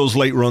likes those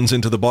late runs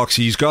into the box.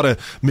 He's got a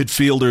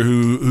midfielder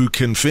who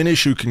can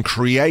finish, who can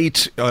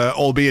create,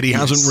 albeit he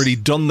hasn't really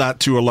done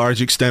that to a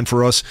large extent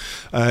for us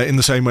in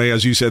the same way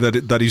as you said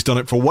that he's done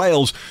it for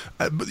Wales.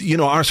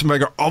 Arsene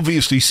Wenger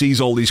obviously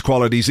sees all these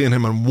qualities in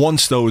him and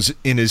wants those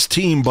in his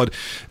team, but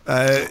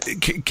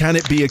can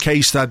it be a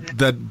case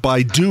that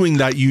by doing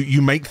that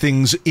you make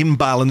things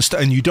imbalanced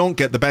and you don't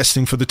get the best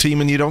thing for the team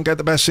and you don't get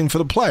the best thing for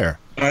the player?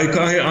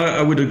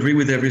 I would agree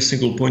with every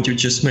single point you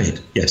just made.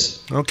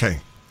 Yes. Okay.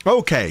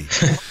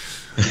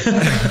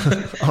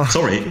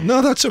 Sorry.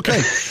 No, that's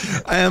okay.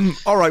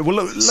 All right. Well,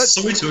 let's.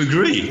 Sorry to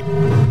agree.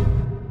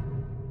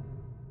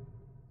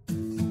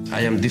 I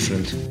am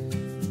different.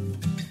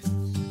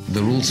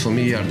 The rules for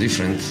me are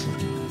different.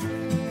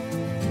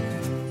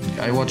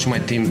 I watch my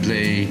team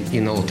play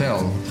in a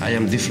hotel. I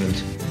am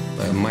different.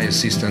 My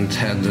assistant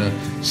had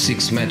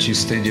 6 matches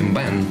stadium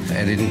ban.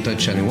 I didn't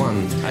touch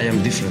anyone. I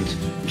am different.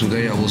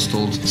 Today I was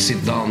told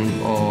sit down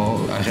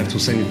or I have to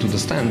send you to the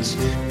stands.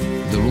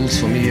 The rules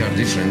for me are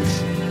different.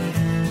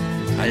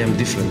 I am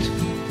different.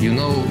 You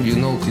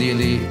know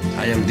clearly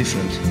I am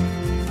different.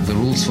 The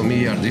rules for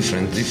me are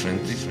different.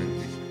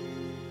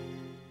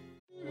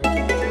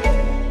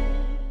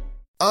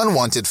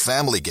 Unwanted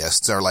family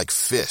guests are like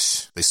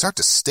fish. They start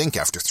to stink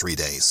after 3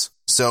 days.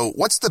 So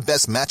what's the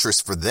best mattress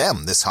for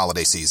them this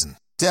holiday season?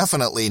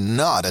 Definitely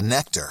not a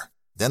Nectar.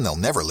 Then they'll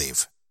never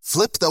leave.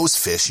 Flip those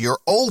fish your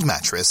old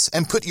mattress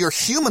and put your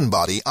human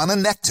body on a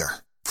Nectar.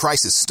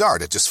 Prices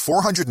start at just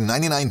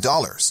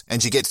 $499,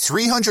 and you get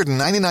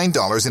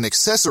 $399 in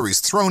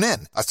accessories thrown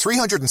in, a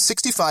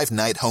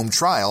 365-night home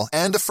trial,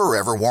 and a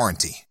forever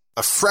warranty.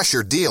 A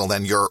fresher deal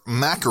than your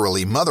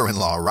mackerel-y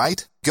mother-in-law,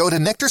 right? Go to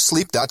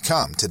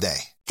NectarSleep.com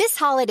today. This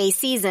holiday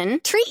season,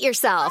 treat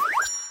yourself.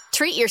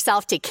 Treat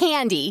yourself to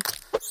candy.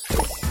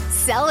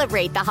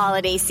 Celebrate the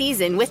holiday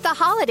season with the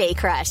Holiday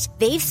Crush.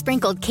 They've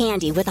sprinkled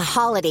candy with a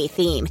holiday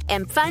theme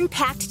and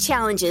fun-packed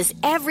challenges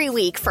every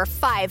week for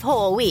 5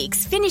 whole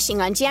weeks,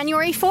 finishing on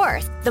January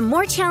 4th. The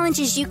more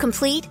challenges you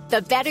complete,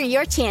 the better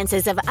your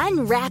chances of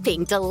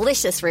unwrapping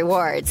delicious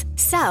rewards.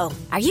 So,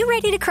 are you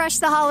ready to crush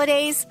the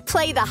holidays?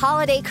 Play the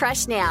Holiday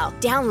Crush now.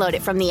 Download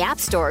it from the App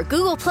Store,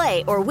 Google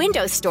Play, or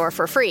Windows Store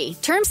for free.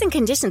 Terms and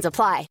conditions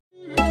apply.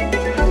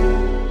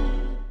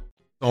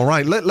 All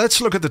right,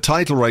 let's look at the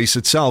title race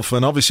itself.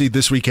 And obviously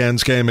this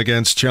weekend's game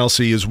against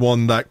Chelsea is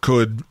one that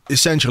could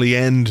essentially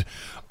end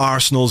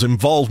Arsenal's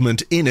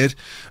involvement in it.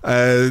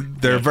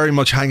 They're very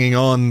much hanging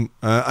on.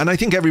 And I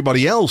think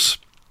everybody else,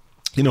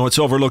 you know, it's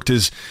overlooked,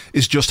 is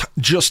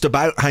just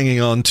about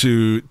hanging on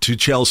to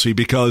Chelsea,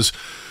 because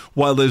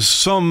while there's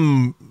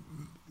some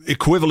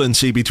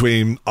equivalency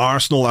between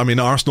Arsenal, I mean,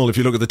 Arsenal, if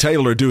you look at the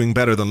table, are doing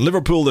better than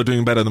Liverpool, they're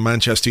doing better than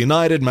Manchester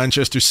United,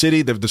 Manchester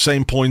City, they have the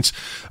same points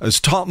as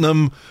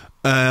Tottenham.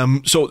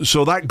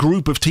 So that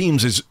group of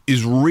teams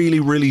is really,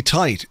 really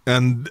tight.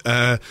 And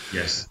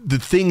yes, the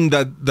thing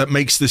that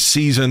makes this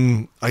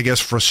season, I guess,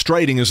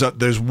 frustrating is that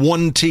there's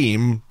one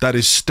team that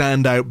is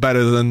stand out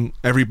better than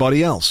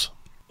everybody else.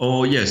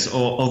 Or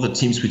other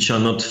teams which are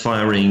not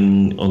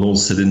firing on all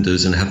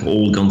cylinders and have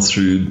all gone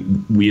through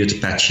weird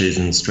patches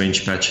and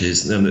strange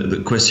patches. And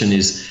the question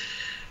is,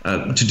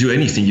 to do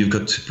anything, you've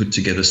got to put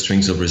together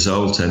strings of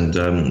results, and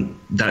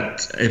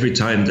that every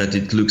time that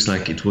it looks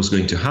like it was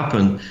going to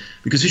happen,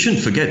 because we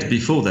shouldn't forget,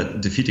 before that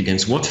defeat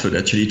against Watford,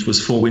 actually it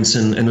was 4 wins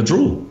and a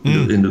draw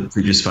in the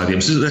previous 5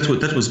 games. So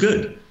that was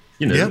good.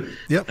 You know,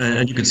 yep.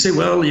 And you could say,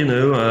 well, you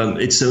know,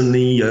 it's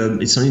only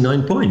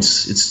 9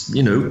 points. It's,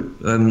 you know,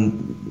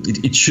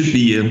 it should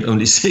be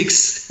only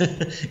 6,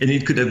 and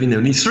it could have been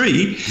only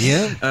 3.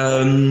 Yeah.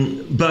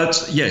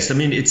 But yes, I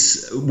mean,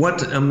 it's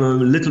what I'm a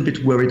little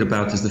bit worried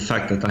about is the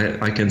fact that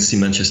I can see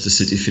Manchester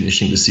City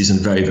finishing the season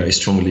very, very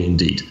strongly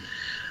indeed.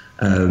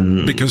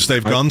 Because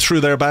they've gone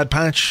through their bad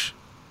patch.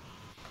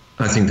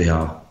 I think they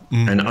are,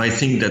 and I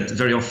think that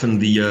very often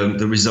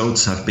the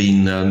results have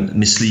been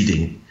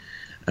misleading.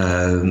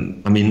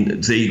 I mean,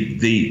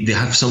 they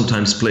have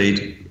sometimes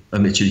played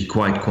actually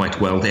quite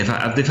well. They've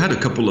had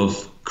a couple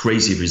of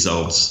crazy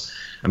results.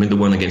 I mean, the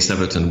one against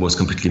Everton was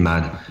completely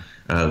mad.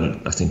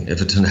 I think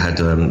Everton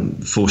had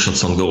 4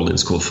 shots on goal and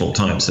scored 4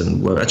 times,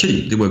 and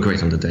they were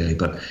great on the day.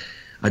 But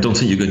I don't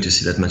think you're going to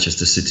see that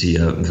Manchester City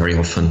very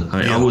often.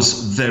 I was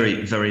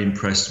very, very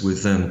impressed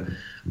with them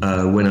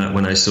when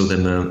I saw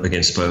them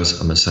against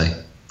Spurs, I must say,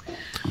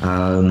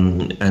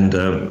 and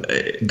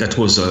that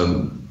was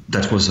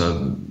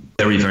a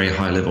very, very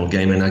high level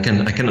game, and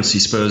I cannot see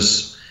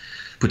Spurs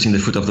putting the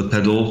foot off the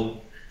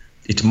pedal.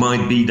 It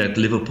might be that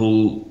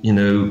Liverpool, you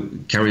know,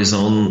 carries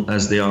on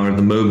as they are at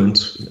the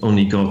moment.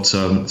 Only got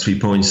 3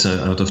 points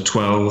out of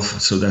 12,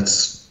 so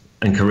that's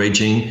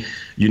encouraging.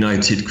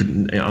 United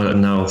are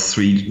now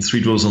three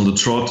draws on the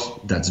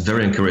trot. That's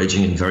very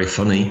encouraging and very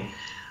funny.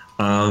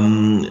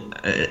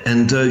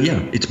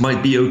 It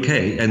might be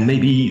okay. And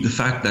maybe the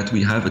fact that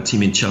we have a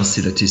team in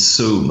Chelsea that is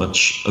so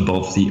much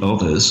above the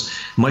others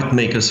might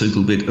make us a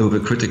little bit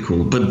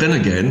overcritical. But then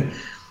again,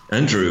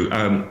 Andrew,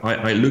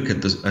 I look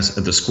at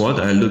the squad.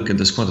 I look at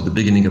the squad at the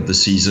beginning of the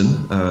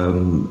season,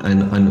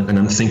 and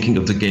I'm thinking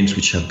of the games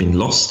which have been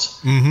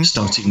lost,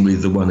 starting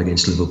with the one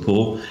against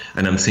Liverpool.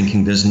 And I'm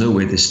thinking there's no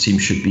way this team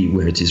should be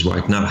where it is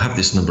right now, have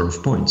this number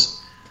of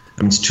points.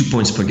 I mean, it's 2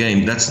 points per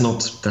game. That's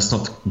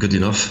not good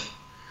enough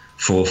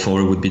for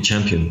a would-be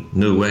champion.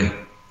 No way.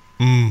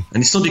 And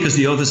it's not because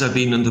the others have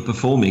been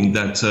underperforming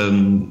that,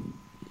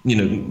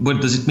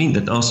 what does it mean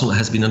that Arsenal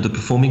has been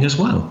underperforming as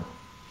well?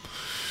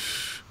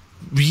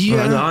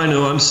 Yeah, I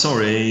know. I'm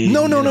sorry.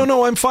 No.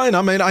 I'm fine.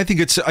 I mean, I think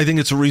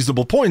it's a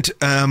reasonable point.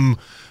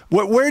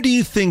 Where do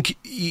you think,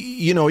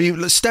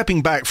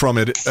 stepping back from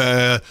it,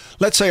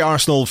 let's say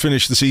Arsenal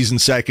finish the season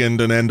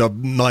second and end up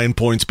 9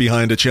 points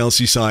behind a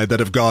Chelsea side that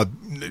have got,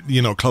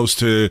 close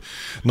to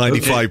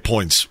 95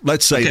 points.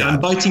 Let's say that. I'm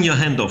biting your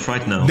hand off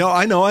right now. No,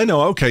 I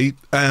know. Okay.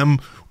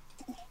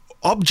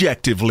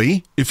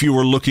 Objectively, if you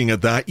were looking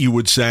at that, you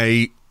would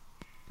say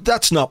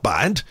that's not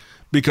bad.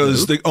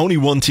 Because only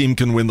one team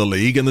can win the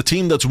league, and the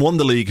team that's won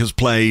the league has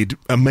played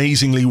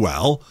amazingly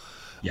well,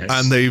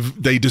 and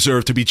they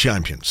deserve to be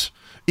champions.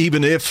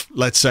 Even if,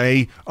 let's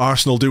say,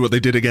 Arsenal do what they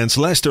did against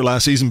Leicester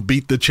last season,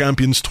 beat the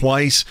champions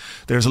twice,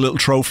 there's a little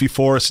trophy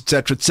for us,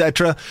 etc.,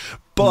 etc.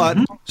 But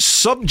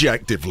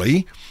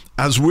subjectively,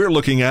 as we're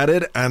looking at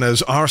it, and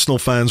as Arsenal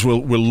fans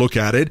will look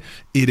at it,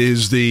 it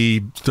is the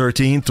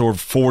 13th or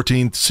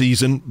 14th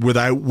season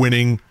without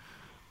winning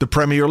the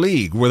Premier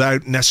League,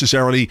 without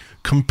necessarily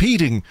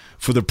competing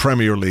for the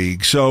Premier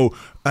League. So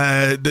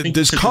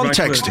there's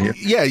context.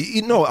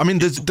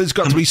 There's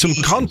got to be some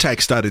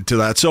context added to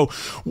that. So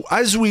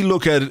as we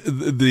look at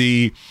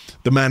the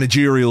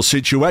managerial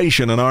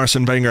situation and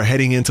Arsene Wenger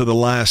heading into the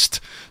last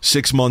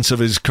 6 months of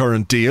his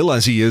current deal,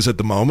 as he is at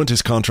the moment,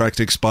 his contract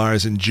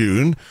expires in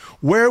June,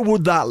 where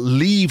would that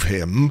leave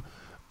him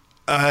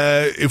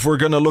if we're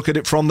going to look at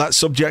it from that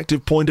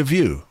subjective point of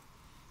view?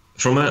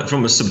 From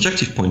a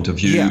subjective point of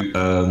view,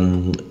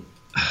 from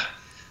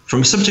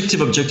a subjective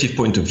objective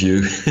point of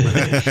view,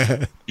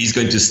 he's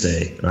going to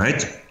stay,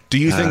 right? Do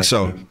you think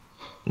so?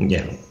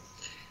 Yeah.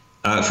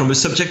 From a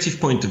subjective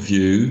point of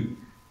view,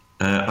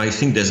 I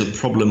think there's a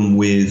problem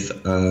with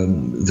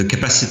the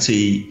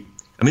capacity.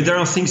 I mean, there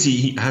are things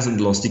he hasn't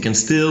lost. He can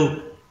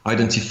still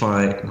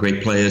identify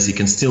great players. He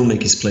can still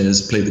make his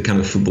players play the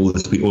kind of football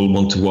that we all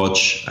want to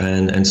watch,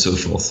 and so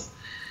forth.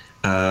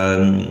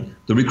 The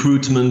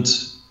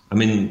recruitment I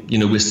mean,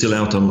 we're still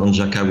out on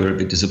Xhaka. We're a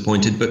bit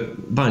disappointed,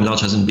 but by and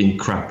large hasn't been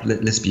crap.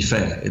 Let's be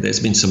fair. There's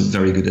been some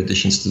very good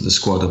additions to the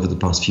squad over the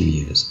past few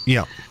years.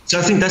 Yeah. So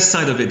I think that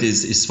side of it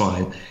is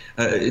fine.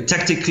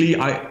 Tactically,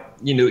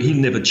 he'll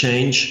never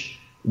change.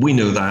 We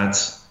know that.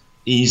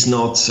 He's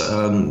not,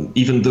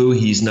 even though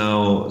he's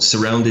now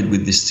surrounded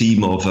with this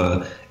team of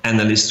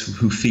analysts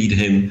who feed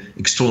him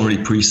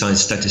extraordinarily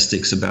precise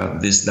statistics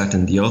about this, that,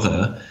 and the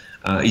other,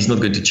 he's not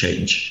going to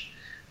change.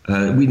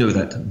 We know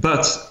that.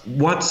 But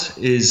what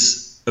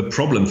is a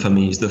problem for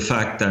me is the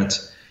fact that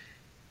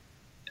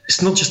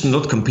it's not just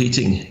not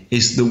competing,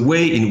 it's the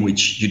way in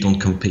which you don't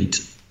compete.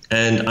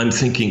 And I'm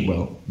thinking,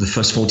 well, the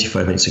first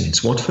 45 minutes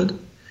against Watford.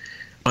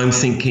 I'm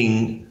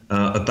thinking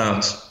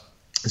about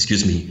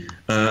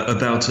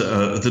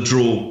the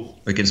draw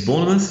against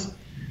Bournemouth.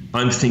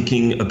 I'm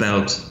thinking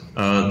about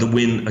the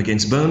win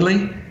against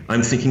Burnley.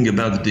 I'm thinking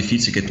about the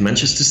defeats against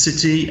Manchester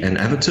City and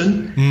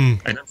Everton.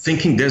 And I'm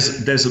thinking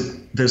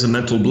there's a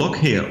mental block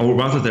here, or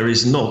rather there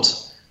is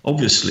not,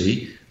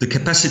 obviously, the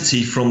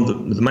capacity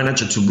from the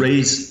manager to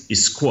raise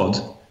his squad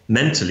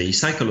mentally,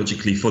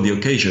 psychologically for the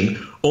occasion,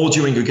 or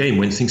during a game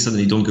when things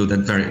suddenly don't go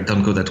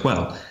that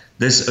well.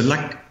 There's a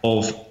lack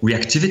of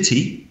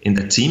reactivity in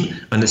that team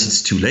unless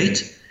it's too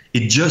late.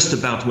 It just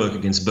about worked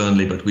against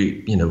Burnley, but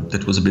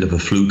that was a bit of a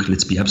fluke.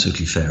 Let's be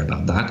absolutely fair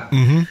about that.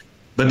 Mm-hmm.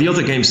 But the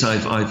other games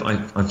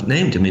I've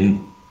named, I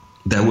mean,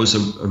 there was a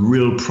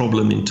real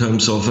problem in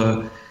terms of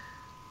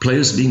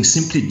players being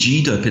simply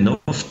G'd up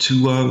enough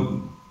to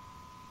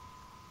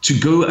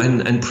go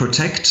and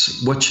protect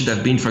what should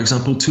have been, for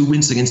example, 2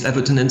 wins against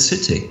Everton and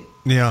City.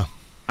 Yeah,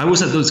 I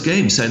was at those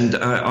games, and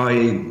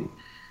I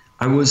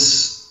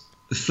was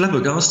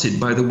flabbergasted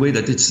by the way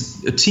that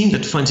it's a team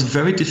that finds it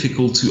very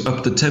difficult to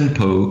up the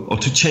tempo or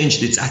to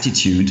change its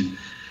attitude.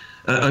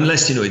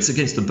 Unless, it's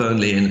against the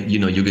Burnley and,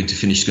 you're going to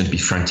finish, it's going to be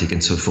frantic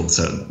and so forth,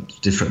 so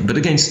different. But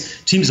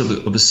against teams of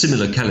a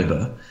similar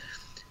caliber,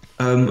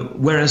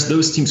 whereas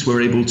those teams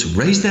were able to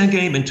raise their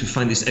game and to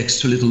find this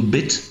extra little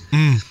bit,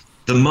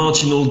 the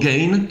marginal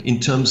gain in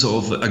terms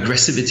of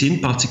aggressivity in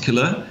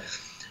particular,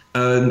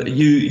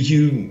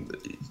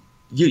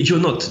 you're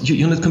not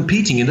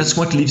competing, and that's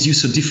what leaves you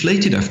so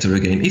deflated after a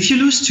game. If you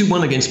lose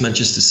 2-1 against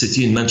Manchester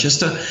City in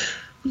Manchester,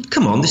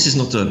 come on, this is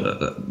not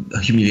a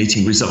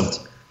humiliating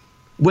result.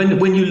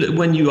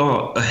 When you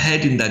are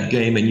ahead in that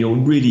game and you're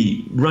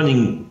really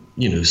running,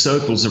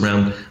 circles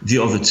around the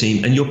other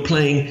team, and you're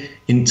playing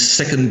in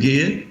second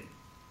gear,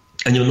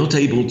 and you're not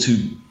able to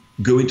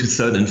go into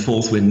third and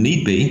fourth when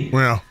need be.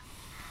 Well,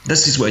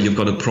 this is where you've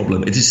got a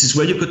problem. This is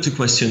where you've got to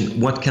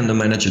question what can the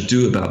manager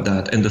do about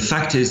that. And the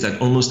fact is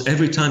that almost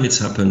every time it's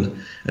happened,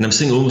 and I'm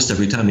saying almost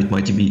every time, it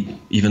might be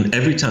even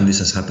every time this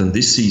has happened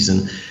this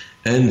season,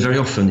 and very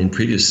often in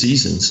previous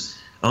seasons,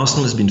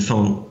 Arsenal has been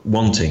found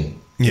wanting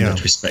in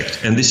that respect.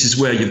 And this is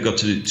where you've got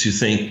to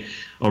think,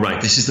 all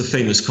right, this is the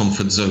famous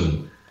comfort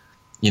zone.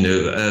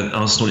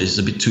 Arsenal is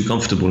a bit too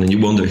comfortable, and you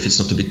wonder if it's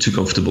not a bit too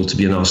comfortable to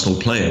be an Arsenal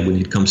player when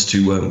it comes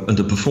to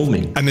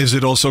underperforming. And is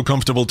it also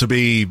comfortable to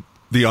be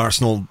the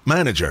Arsenal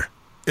manager?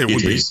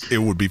 It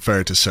would be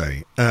fair to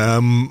say.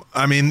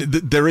 I mean,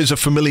 there is a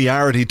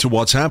familiarity to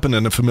what's happened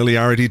and a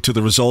familiarity to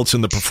the results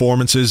and the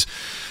performances.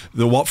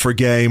 The Watford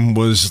game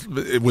was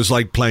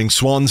like playing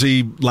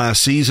Swansea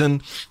last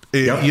season.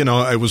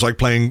 It was like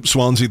playing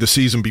Swansea the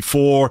season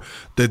before.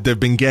 There've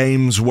been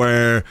games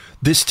where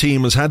this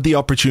team has had the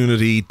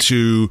opportunity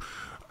to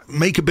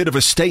make a bit of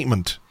a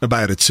statement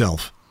about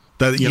itself.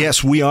 That,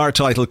 yes, we are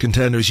title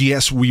contenders.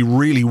 Yes, we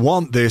really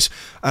want this.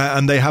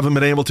 And they haven't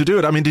been able to do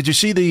it. I mean, did you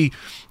see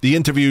the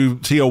interview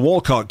Theo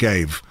Walcott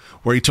gave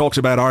where he talked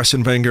about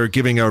Arsene Wenger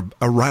giving a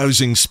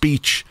rousing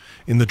speech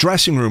in the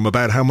dressing room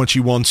about how much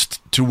he wants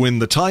to win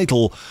the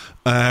title?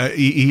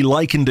 He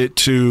likened it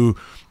to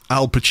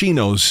Al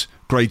Pacino's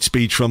great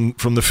speech from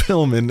the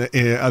film in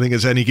I think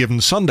it's Any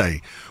Given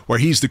Sunday, where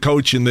he's the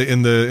coach in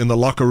the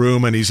locker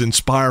room and he's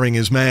inspiring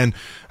his men.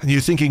 And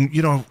you're thinking,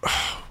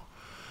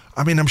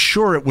 I mean, I'm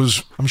sure it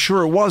was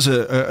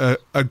a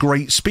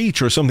great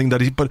speech or something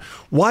but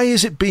why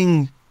is it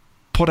being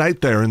put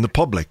out there in the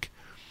public?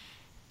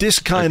 This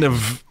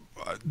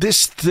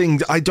thing,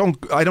 I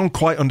don't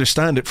quite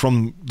understand it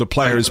from the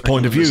player's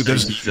point of view.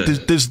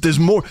 There's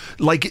more,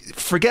 like,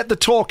 forget the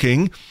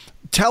talking,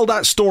 tell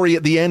that story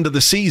at the end of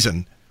the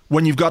season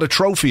when you've got a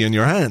trophy in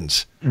your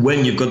hands.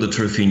 When you've got the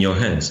trophy in your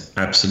hands,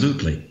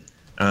 absolutely.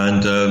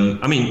 And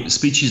I mean,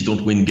 speeches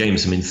don't win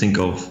games. I mean, think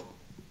of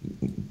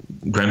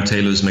Graham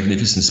Taylor's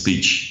magnificent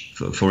speech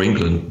for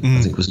England,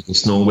 I think it was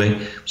against Norway,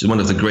 which is one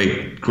of the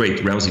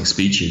great rousing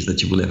speeches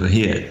that you will ever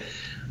hear.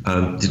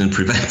 Didn't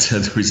prevent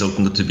the result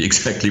not to be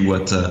exactly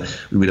what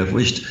we would have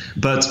wished.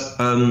 But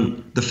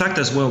the fact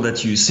as well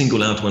that you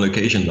single out one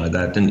occasion like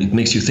that, then it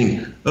makes you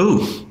think,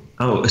 oh,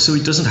 so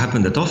it doesn't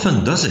happen that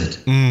often, does it?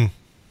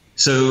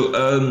 So,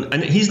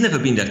 and he's never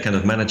been that kind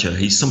of manager.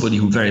 He's somebody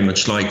who very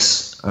much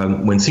likes,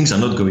 when things are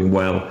not going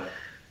well,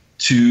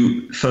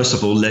 to, first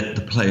of all, let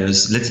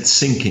it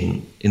sink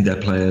in their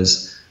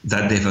players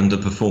that they've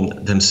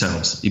underperformed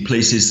themselves. He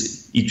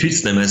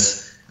treats them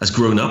as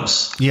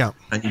grown-ups. Yeah.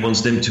 And he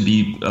wants them to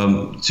be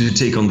to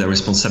take on their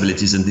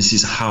responsibilities, and this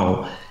is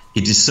how he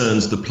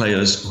discerns the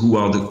players who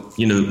are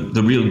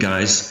the real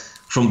guys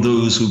from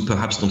those who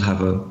perhaps don't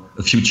have a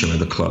future at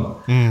the club.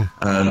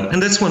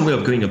 And that's one way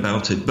of going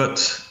about it.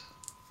 But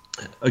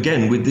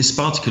again, with this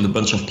particular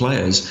bunch of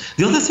players,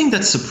 the other thing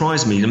that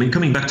surprised me, I mean,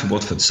 coming back to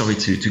Watford, sorry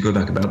to go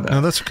back about that. No,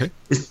 that's okay.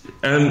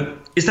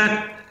 Is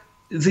that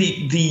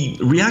the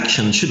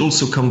reaction should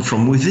also come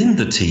from within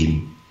the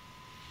team.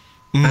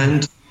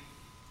 And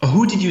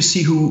who did you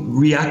see who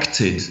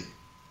reacted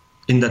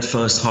in that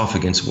first half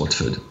against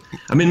Watford?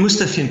 I mean,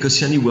 Mustafi and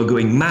Koscielny were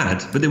going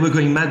mad, but they were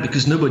going mad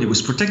because nobody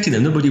was protecting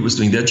them, nobody was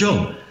doing their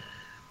job.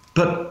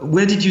 But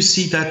where did you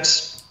see that?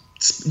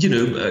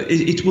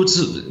 It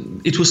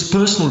was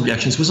personal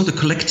reactions. It wasn't a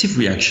collective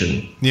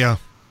reaction. Yeah.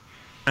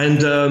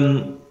 And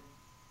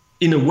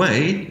in a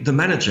way, the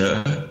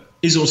manager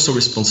is also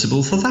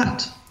responsible for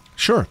that.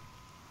 Sure.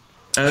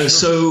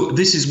 So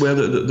this is where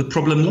the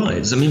problem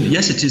lies. I mean,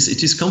 yes, it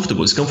is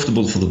comfortable. It's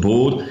comfortable for the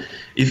board.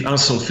 If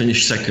Arsenal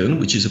finish second,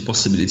 which is a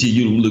possibility,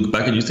 you'll look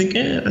back and you think,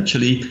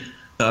 actually,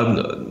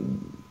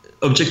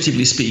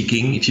 objectively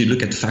speaking, if you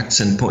look at facts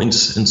and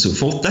points and so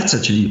forth, that's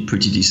actually a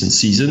pretty decent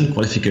season.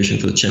 Qualification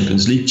for the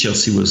Champions League.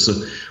 Chelsea was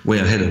way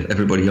ahead of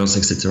everybody else,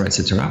 etc.,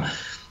 etc.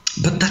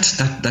 But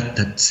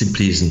that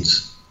simply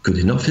isn't good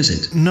enough, is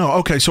it? No.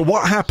 Okay. So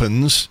what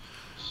happens?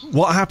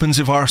 What happens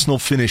if Arsenal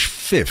finish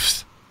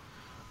fifth?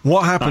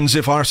 What happens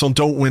if Arsenal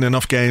don't win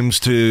enough games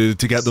to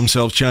get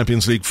themselves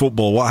Champions League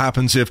football? What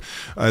happens if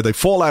they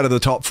fall out of the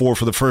top four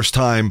for the first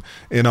time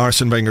in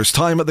Arsene Wenger's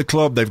time at the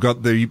club? They've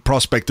got the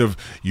prospect of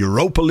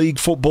Europa League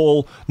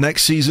football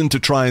next season to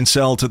try and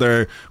sell to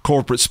their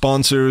corporate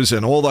sponsors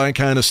and all that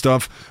kind of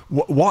stuff.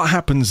 What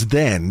happens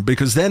then?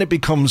 Because then it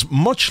becomes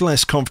much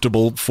less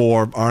comfortable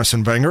for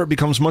Arsene Wenger. It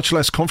becomes much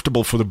less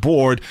comfortable for the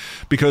board,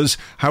 because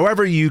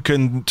however you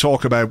can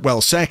talk about,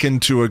 well,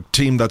 second to a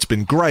team that's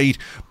been great,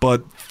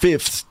 but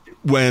fifth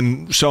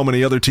when so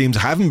many other teams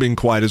haven't been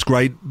quite as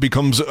great,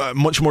 becomes a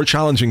much more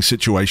challenging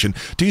situation.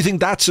 Do you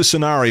think that's a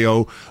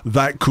scenario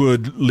that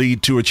could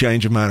lead to a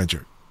change of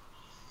manager?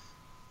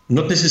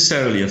 Not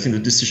necessarily. I think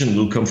the decision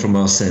will come from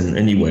Arsene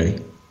anyway.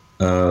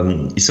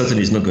 It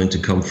certainly is not going to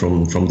come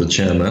from the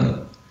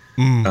chairman.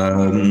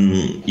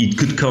 It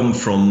could come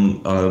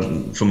from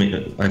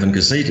Ivan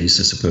Gazidis,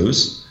 I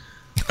suppose.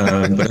 But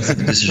I think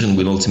the decision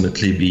will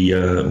ultimately be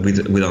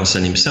with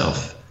Arsene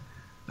himself.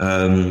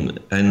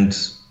 And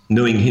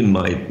knowing him,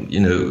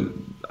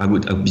 I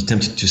would be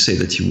tempted to say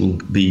that he will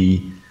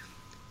be,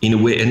 in a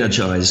way,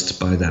 energized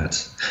by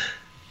that.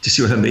 Do you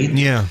see what I mean?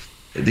 Yeah.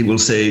 They will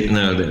say,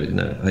 no,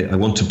 I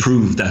want to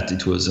prove that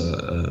it was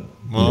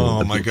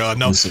my God,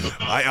 no.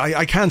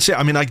 I can't say.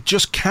 I mean, I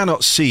just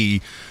cannot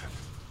see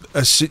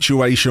a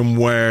situation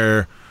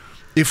where,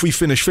 if we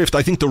finish fifth,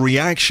 I think the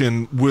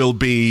reaction will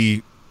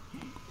be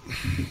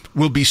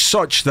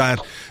such that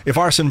if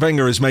Arsene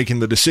Wenger is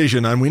making the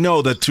decision, and we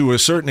know that to a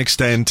certain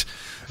extent,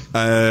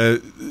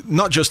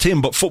 not just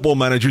him, but football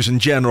managers in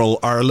general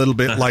are a little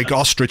bit like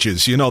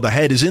ostriches. The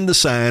head is in the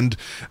sand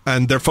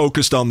and they're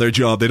focused on their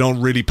job. They don't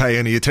really pay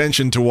any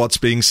attention to what's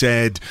being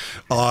said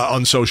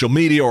on social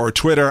media or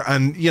Twitter.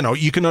 And,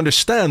 you can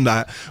understand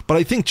that. But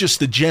I think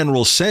just the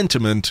general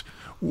sentiment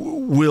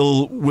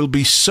will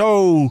be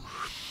so...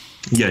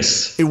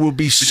 Yes. It will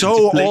be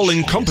so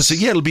all-encompassing.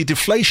 Yes. Yeah, it'll be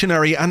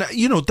deflationary. And,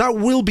 that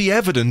will be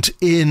evident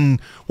in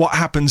what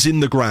happens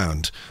in the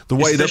ground. The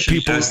way especially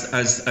that people...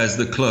 As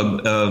the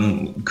club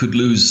could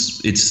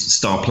lose its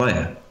star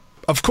player.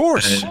 Of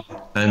course.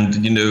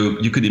 And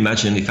you could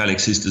imagine if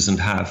Alexis doesn't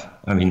have...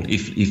 I mean,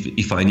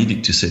 if I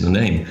needed to say the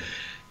name...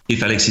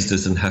 If Alexis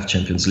doesn't have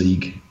Champions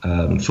League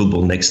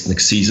football next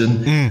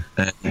season,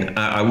 and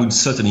I would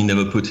certainly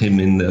never put him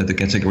in the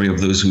category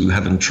of those who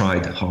haven't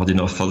tried hard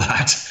enough for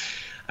that.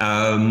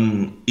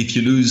 If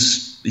you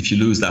lose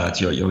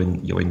that, you're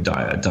in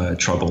dire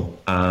trouble.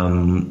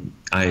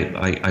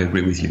 I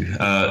agree with you.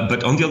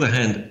 But on the other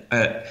hand,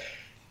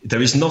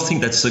 there is nothing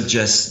that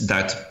suggests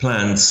that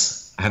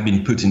plans have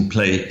been put in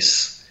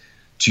place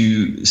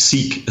to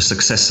seek a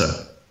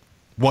successor.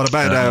 What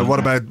about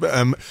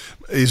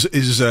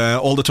is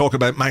all the talk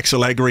about Max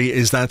Allegri?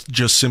 Is that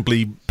just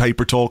simply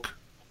paper talk?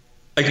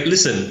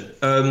 Listen,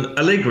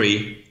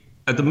 Allegri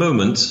at the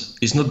moment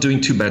is not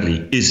doing too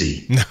badly, is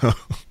he? No.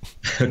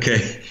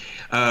 Okay.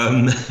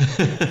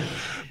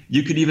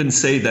 You could even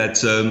say that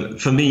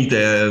for me,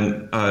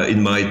 they're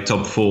in my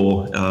top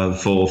four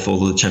for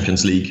the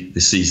Champions League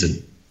this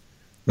season.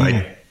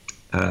 Right.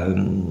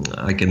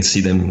 I can see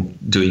them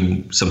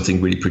doing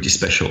something really pretty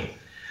special.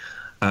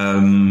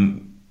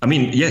 I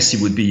mean, yes,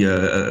 he would be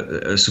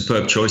a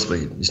superb choice, but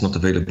he's not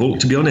available.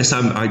 To be honest,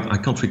 I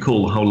can't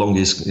recall how long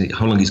he's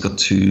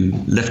got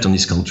left on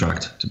his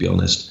contract. To be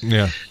honest,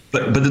 yeah.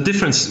 But the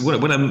difference,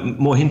 what I'm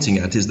more hinting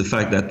at, is the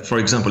fact that, for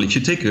example, if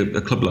you take a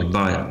club like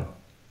Bayern,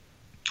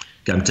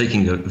 okay, I'm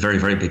taking a very,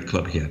 very big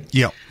club here.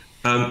 Yeah.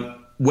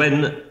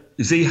 When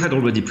they had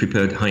already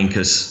prepared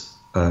Heinkes'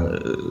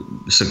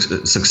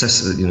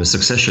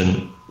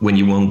 succession when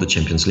he won the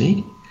Champions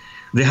League.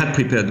 they had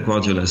prepared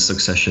Guardiola's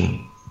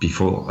succession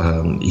before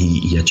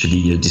he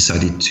actually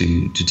decided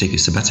to take a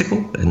sabbatical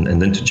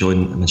and then to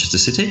join Manchester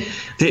City.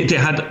 They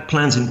had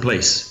plans in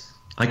place.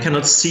 I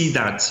cannot see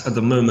that at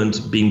the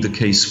moment being the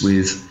case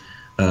with.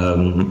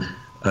 Even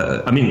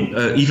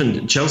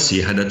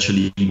Chelsea had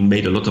actually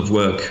made a lot of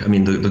work. I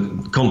mean,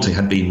 the Conte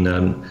had been.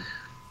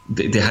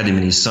 They had him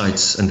in his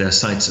sights and their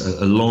sights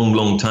a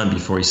long time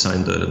before he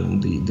signed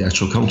the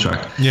actual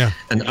contract. Yeah.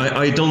 And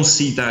I don't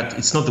see that.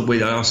 It's not the way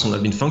that Arsenal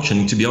have been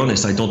functioning. To be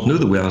honest, I don't know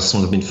the way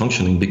Arsenal have been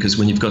functioning, because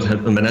when you've got a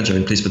manager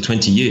in place for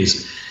 20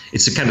 years,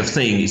 it's a kind of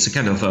thing. It's a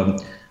kind of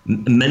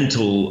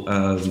mental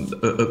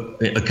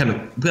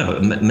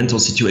mental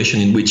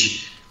situation in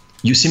which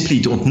you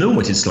simply don't know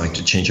what it's like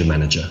to change a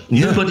manager.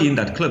 Yeah. Nobody in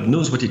that club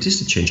knows what it is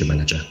to change a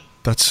manager.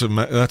 That's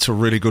a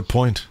really good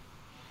point.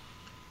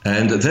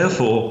 And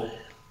therefore,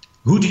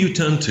 who do you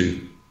turn to?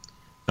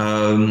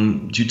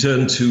 Do you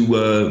turn to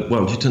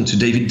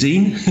David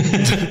Dein?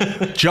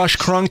 Josh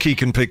Kroenke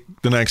can pick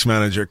the next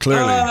manager,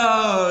 clearly.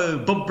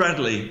 Bob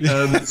Bradley.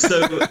 Josh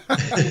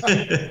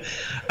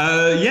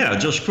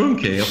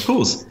Kroenke, of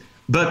course.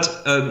 But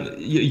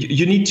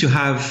you need to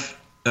have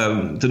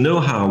the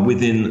know-how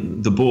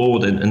within the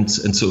board and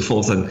so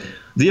forth. And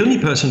the only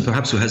person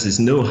perhaps who has this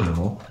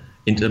know-how,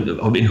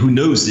 who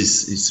knows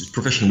this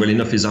profession well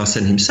enough, is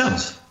Arsène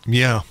himself.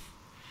 Yeah.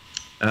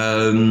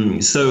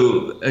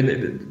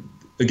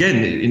 Again,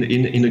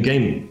 in a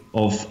game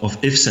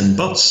of ifs and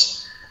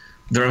buts,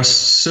 there are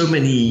so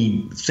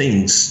many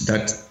things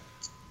that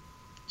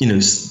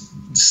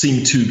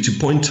seem to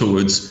point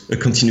towards a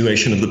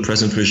continuation of the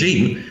present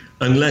regime,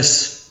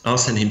 unless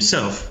Arsène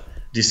himself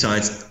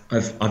decides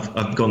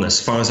I've gone as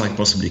far as I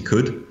possibly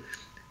could,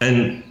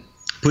 and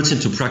puts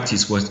into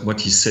practice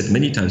what he said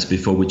many times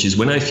before, which is,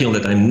 when I feel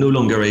that I'm no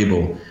longer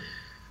able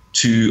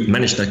to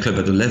manage that club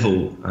at the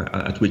level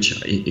at which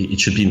it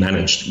should be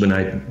managed, when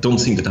I don't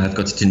think that I've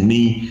got it in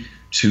me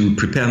to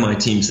prepare my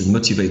teams and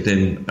motivate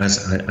them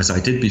as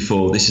I did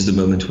before, this is the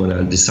moment when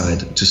I'll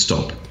decide to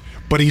stop.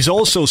 But he's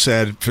also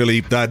said,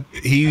 Philippe, that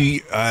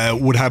he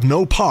would have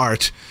no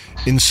part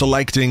in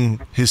selecting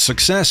his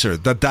successor,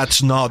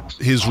 that's not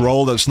his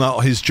role, that's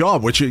not his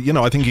job, which,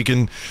 I think you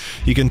can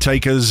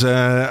take as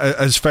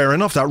fair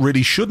enough. That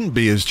really shouldn't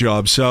be his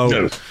job. So...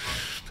 No.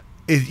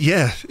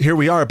 Here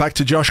we are, back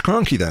to Josh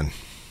Kroenke then.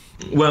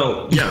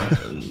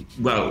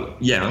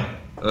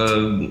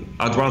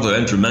 I'd rather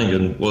Andrew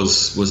Mangan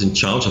was in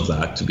charge of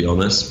that, to be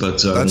honest.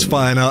 But that's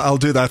fine. I'll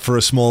do that for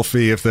a small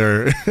fee if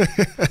they're.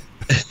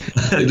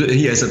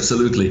 Yes,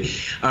 absolutely.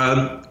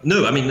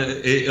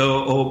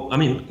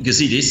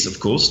 Gazidis, of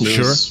course, knows.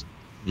 Sure.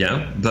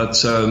 Yeah,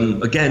 but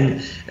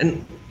again,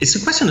 and it's a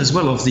question as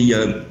well of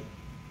the.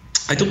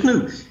 I don't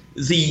know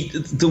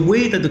the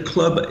way that the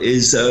club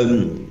is.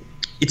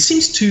 It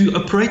seems to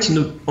operate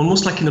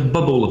almost like in a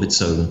bubble of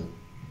its own.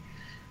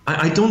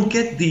 I don't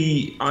get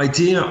the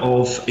idea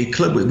of a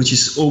club which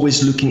is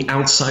always looking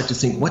outside to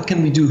think, what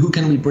can we do? Who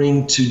can we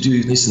bring to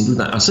do this and do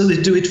that? So they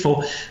do it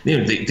for,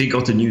 they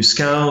got a new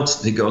scout,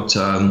 they got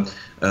a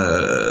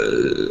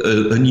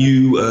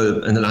new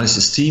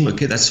analysis team.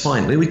 Okay, that's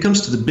fine. When it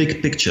comes to the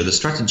big picture, the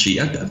strategy,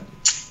 I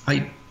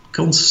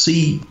can't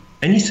see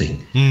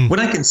anything. What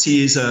I can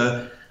see is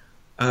it's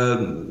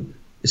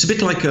a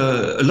bit like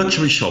a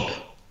luxury shop.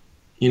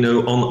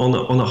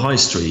 On a high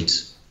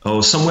street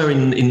or somewhere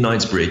in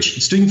Knightsbridge.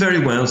 It's doing very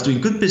well. It's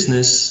doing good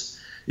business.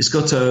 It's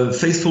got a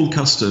faithful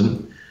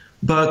custom,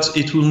 but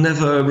it will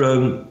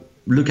never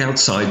look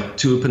outside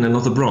to open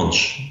another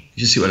branch.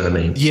 You see what I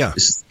mean? Yeah.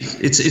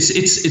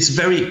 It's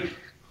very.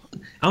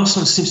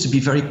 Arsenal seems to be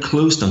very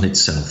closed on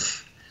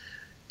itself.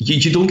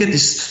 You don't get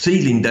this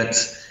feeling that.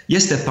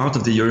 Yes, they're part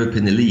of the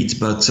European elite,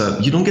 but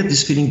you don't get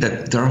this feeling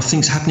that there are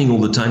things happening all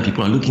the time.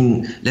 People are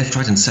looking left,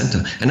 right, and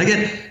centre. And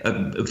again,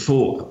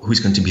 for who's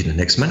going to be the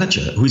next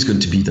manager, who's going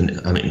to be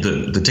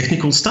the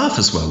technical staff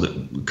as well, the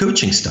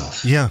coaching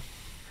staff. Yeah,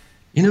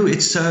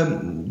 it's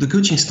the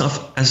coaching staff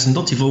has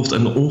not evolved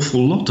an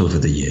awful lot over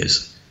the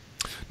years.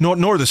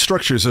 Nor the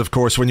structures, of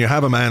course. When you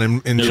have a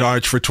man in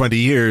charge for 20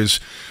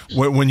 years,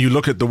 when you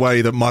look at the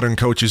way that modern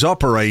coaches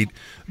operate,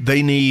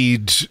 they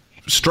need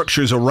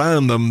structures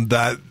around them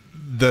that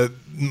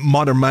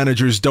modern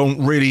managers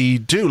don't really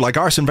do. Like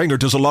Arsene Wenger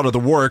does a lot of the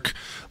work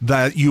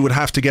that you would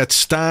have to get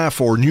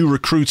staff or new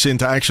recruits in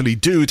to actually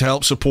do to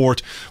help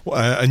support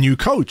a new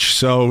coach.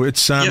 So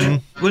it's well,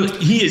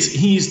 he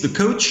is the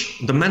coach,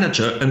 the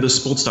manager, and the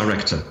sports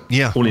director.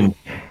 Yeah, all in.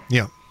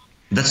 Yeah,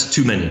 that's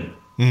too many.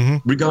 Mm-hmm.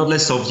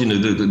 Regardless of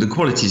the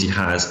qualities he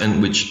has,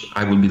 and which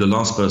I will be the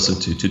last person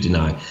to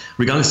deny.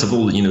 Regardless of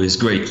all his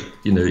great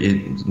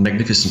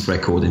magnificent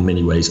record in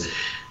many ways,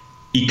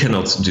 he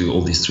cannot do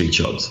all these three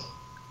jobs.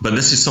 But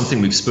this is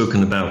something we've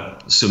spoken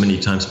about so many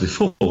times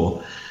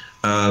before.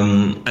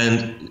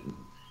 And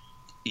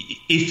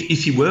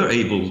if he were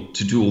able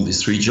to do all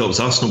these three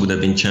jobs, Arsenal would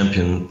have been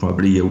champion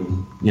probably,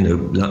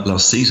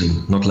 last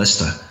season, not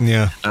Leicester.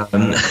 Yeah.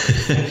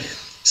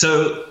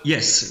 So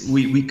yes, if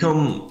we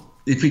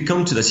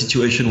come to the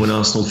situation when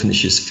Arsenal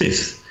finishes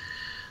fifth,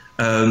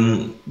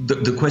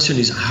 the question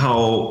is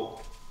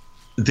how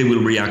they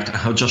will react,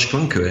 how Josh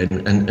Kroenke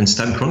and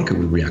Stan Kroenke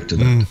will react to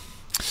that.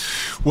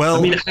 Well,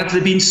 I mean, have they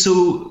been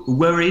so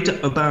worried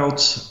about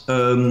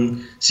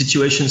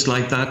situations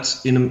like that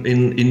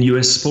in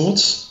US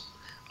sports?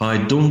 I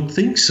don't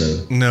think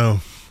so. No,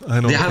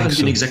 I don't think so. They haven't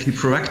been exactly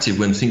proactive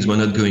when things were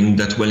not going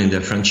that well in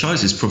their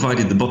franchises,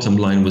 provided the bottom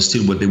line was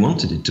still what they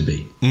wanted it to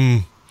be.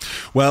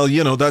 Well,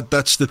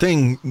 that's the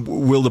thing.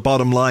 Will the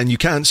bottom line, you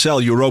can't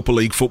sell Europa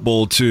League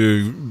football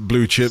to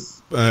blue chip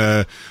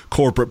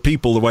corporate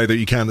people the way that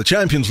you can the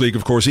Champions League,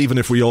 of course, even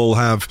if we all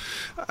have,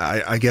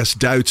 I guess,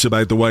 doubts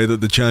about the way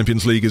that the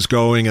Champions League is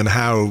going and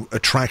how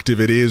attractive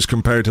it is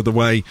compared to the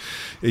way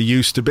it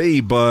used to be.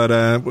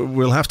 But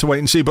we'll have to wait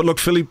and see. But look,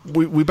 Philippe,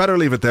 we better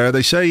leave it there.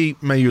 They say,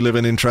 may you live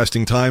in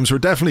interesting times. We're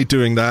definitely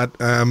doing that,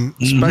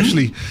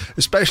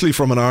 especially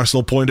from an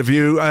Arsenal point of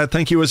view.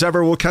 Thank you as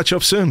ever. We'll catch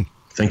up soon.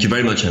 Thank you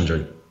very much,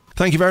 Andrew.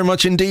 Thank you very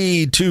much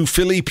indeed to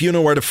Philippe. You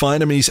know where to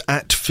find him. He's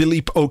at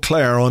Philippe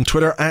Auclair on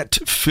Twitter, at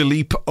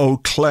Philippe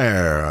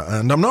Auclair.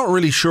 And I'm not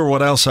really sure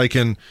what else I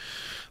can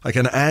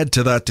add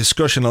to that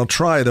discussion. I'll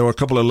try, though, a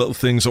couple of little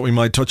things that we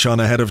might touch on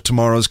ahead of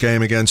tomorrow's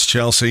game against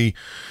Chelsea.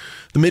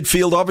 The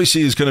midfield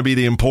obviously is going to be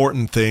the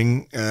important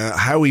thing.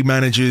 How he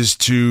manages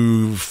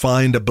to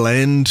find a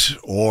blend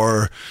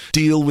or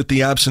deal with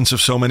the absence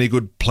of so many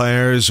good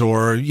players,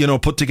 or,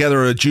 put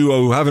together a duo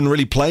who haven't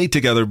really played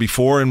together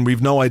before and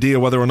we've no idea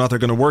whether or not they're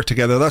going to work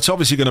together. That's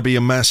obviously going to be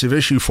a massive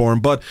issue for him.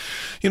 But,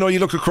 you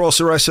look across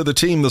the rest of the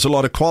team, there's a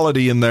lot of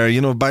quality in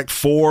there. Back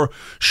four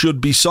should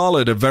be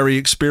solid. A very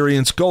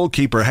experienced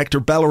goalkeeper.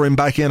 Hector Bellerin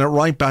back in at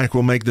right back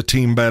will make the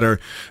team better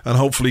and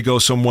hopefully go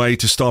some way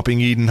to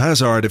stopping Eden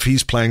Hazard if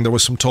he's playing. There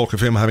was some talk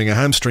of him having a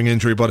hamstring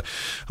injury, but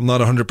I'm not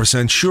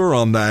 100% sure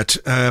on that.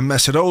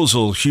 Mesut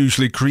Ozil,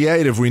 hugely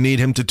creative. We need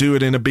him to do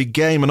it in a big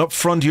game. And up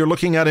front, you're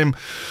looking at him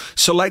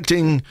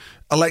selecting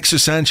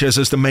Alexis Sanchez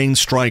as the main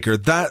striker.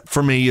 That,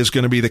 for me, is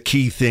going to be the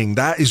key thing.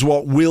 That is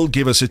what will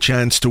give us a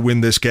chance to win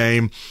this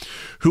game.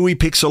 Who he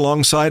picks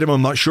alongside him,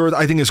 I'm not sure.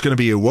 I think it's going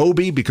to be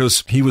Iwobi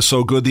because he was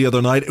so good the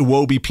other night.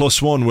 Iwobi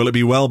 +1. Will it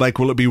be Welbeck?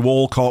 Will it be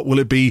Walcott? Will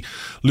it be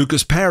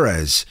Lucas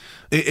Perez?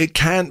 It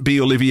can't be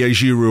Olivier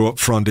Giroud up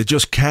front. It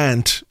just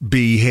can't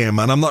be him.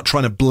 And I'm not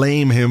trying to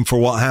blame him for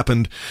what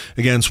happened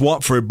against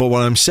Watford, but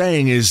what I'm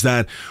saying is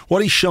that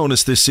what he's shown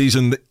us this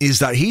season is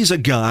that he's a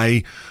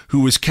guy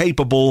who is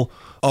capable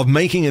of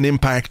making an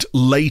impact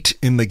late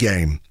in the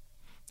game.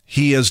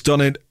 He has done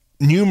it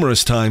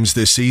numerous times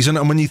this season,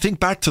 and when you think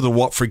back to the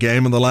Watford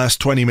game in the last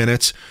 20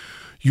 minutes,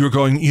 you're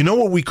going, you know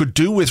what we could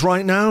do with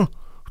right now?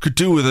 We could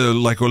do with a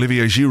like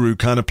Olivier Giroud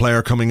kind of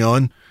player coming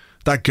on.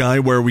 That guy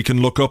where we can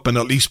look up and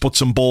at least put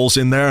some balls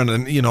in there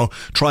and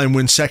try and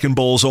win second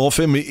balls off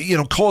him,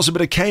 cause a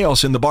bit of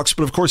chaos in the box.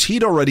 But of course,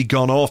 he'd already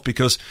gone off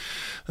because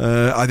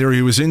either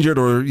he was injured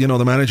or,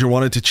 the manager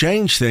wanted to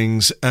change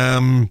things.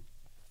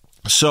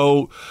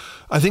 So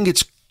I think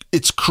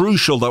it's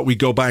crucial that we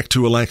go back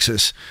to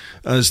Alexis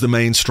as the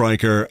main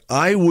striker.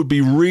 I would be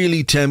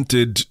really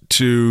tempted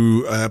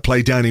to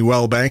play Danny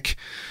Welbeck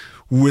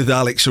with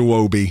Alex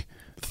Iwobi.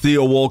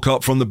 Theo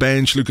Walcott from the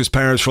bench, Lucas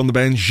Perez from the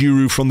bench,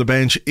 Giroud from the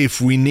bench if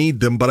we need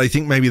them. But I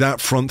think maybe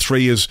that front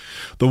three is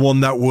the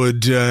one that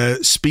would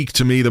speak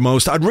to me the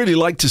most. I'd really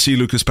like to see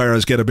Lucas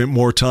Perez get a bit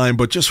more time,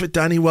 but just with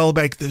Danny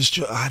Welbeck,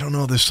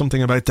 there's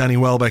something about Danny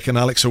Welbeck and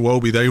Alex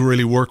Iwobi. They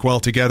really work well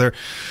together.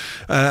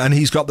 And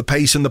he's got the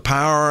pace and the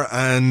power,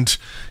 and,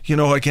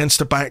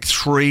 against a back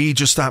three,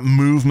 just that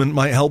movement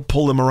might help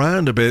pull them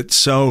around a bit.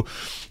 So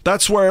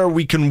that's where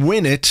we can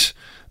win it.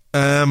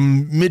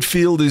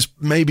 Midfield is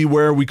maybe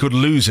where we could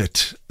lose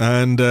it,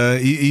 and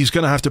he's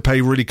going to have to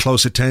pay really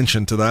close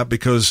attention to that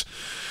because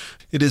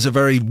it is a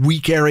very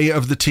weak area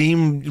of the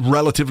team,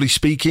 relatively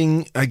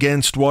speaking,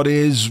 against what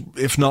is,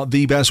 if not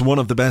the best, one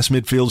of the best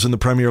midfields in the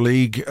Premier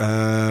League.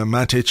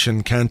 Matic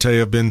and Kante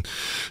have been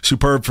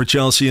superb for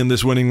Chelsea in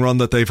this winning run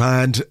that they've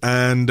had,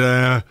 and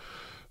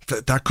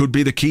that could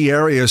be the key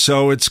area.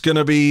 So it's going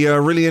to be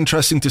really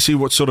interesting to see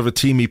what sort of a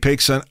team he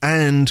picks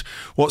and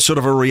what sort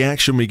of a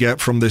reaction we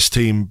get from this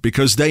team,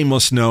 because they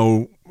must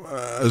know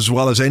as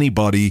well as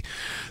anybody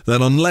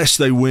that unless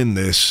they win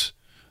this,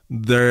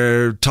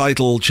 their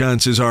title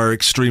chances are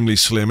extremely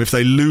slim. If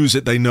they lose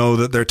it, they know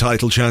that their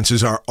title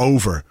chances are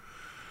over.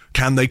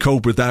 Can they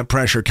cope with that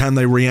pressure? Can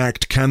they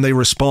react? Can they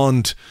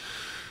respond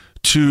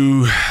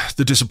to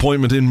the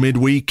disappointment in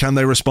midweek? Can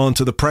they respond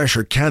to the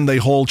pressure? Can they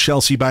hold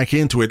Chelsea back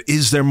into it?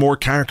 Is there more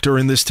character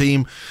in this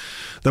team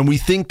than we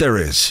think there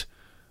is?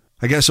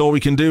 I guess all we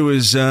can do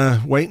is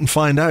wait and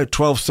find out.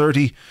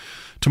 12:30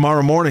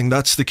 tomorrow morning,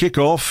 that's the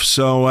kickoff.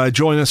 So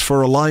join us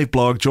for a live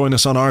blog. Join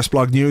us on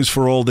Arsblog News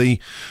for all the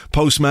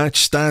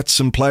post-match stats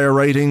and player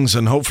ratings,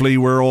 and hopefully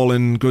we're all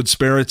in good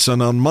spirits.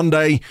 And on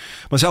Monday,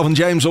 myself and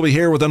James will be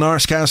here with an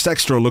Arscast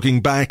Extra, looking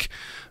back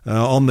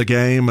on the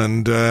game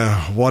and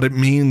what it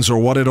means, or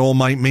what it all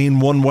might mean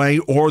one way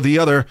or the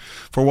other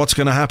for what's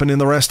going to happen in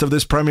the rest of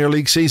this Premier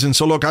League season.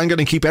 So look, I'm going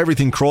to keep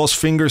everything crossed,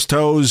 fingers,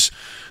 toes,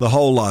 the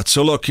whole lot.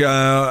 So look,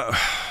 I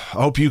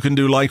hope you can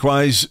do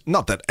likewise.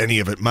 Not that any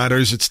of it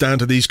matters. It's down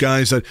to these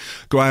guys that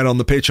go out on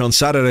the pitch on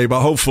Saturday,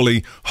 but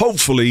hopefully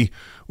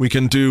we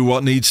can do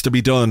what needs to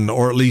be done,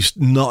 or at least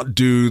not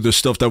do the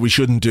stuff that we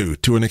shouldn't do,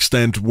 to an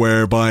extent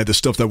whereby the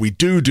stuff that we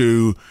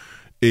do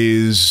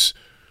is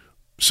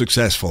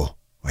successful.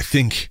 I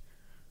think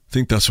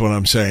that's what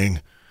I'm saying.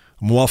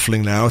 I'm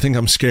waffling now. I think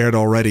I'm scared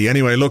already.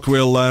 Anyway, look,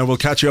 we'll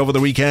catch you over the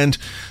weekend.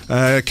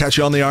 Catch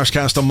you on the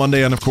Arsecast on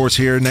Monday, and of course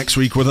here next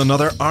week with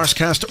another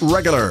Arsecast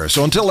regular.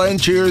 So until then,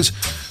 cheers.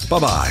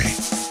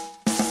 Bye-bye.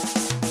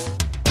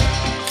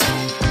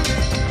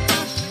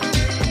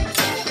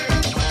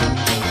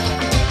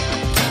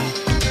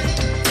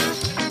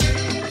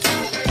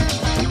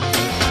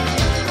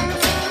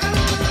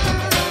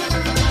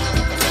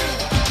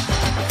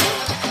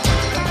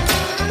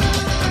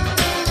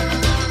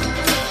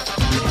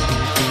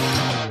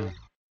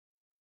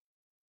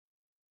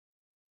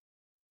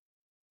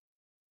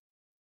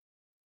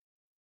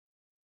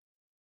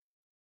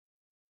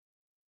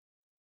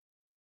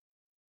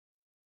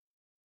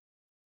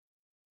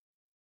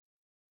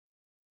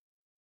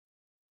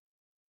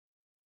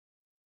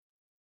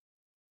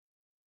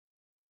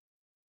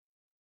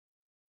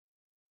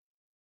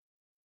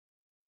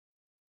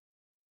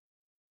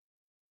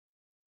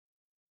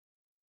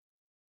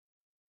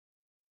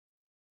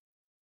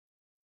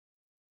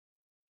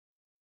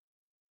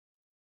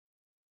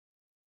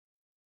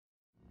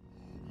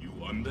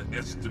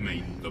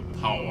 Underestimate the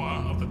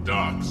power of the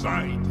dark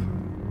side.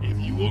 If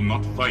you will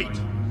not fight,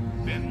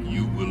 then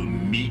you will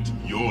meet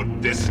your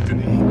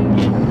destiny.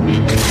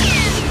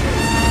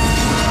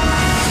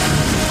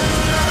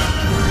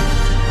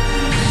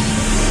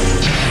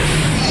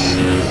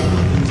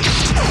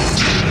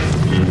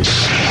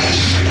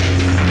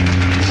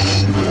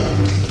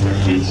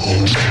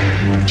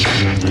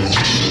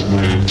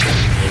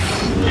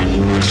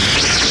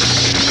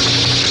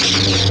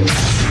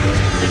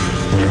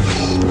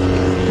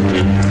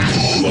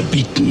 You are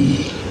beaten.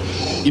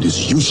 It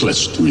is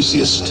useless to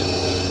resist.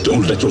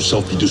 Don't let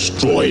yourself be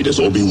destroyed as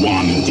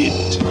Obi-Wan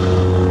did.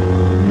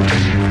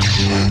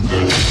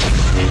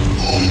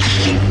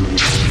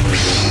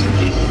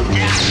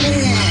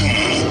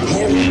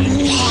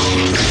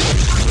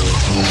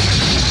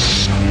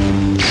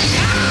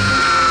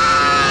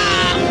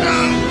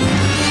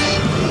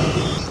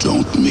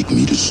 Don't make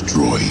me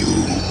destroy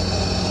you.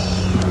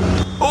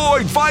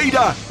 Oi,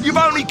 Vader! You've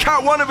only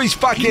cut one of his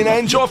fucking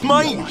hands off,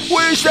 mate!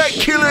 Where's that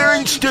killer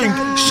instinct?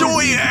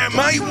 Sort it out,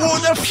 mate!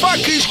 What the fuck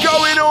is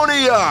going on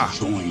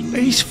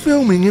here? He's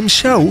filming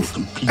himself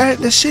at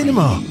the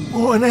cinema.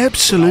 What an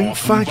absolute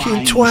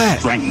fucking twat.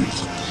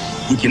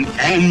 Strength. We can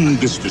end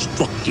this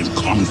destructive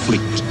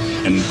conflict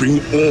and bring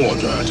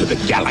order to the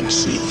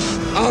galaxy.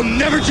 I'll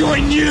never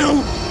join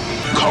you!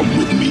 Come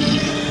with me.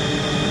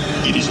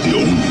 It is the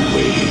only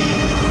way.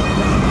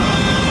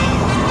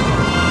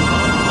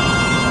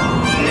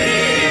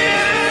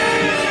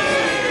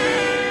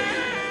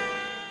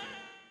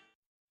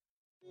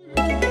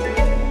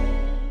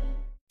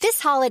 This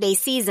holiday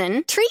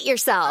season, treat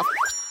yourself.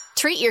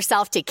 Treat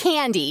yourself to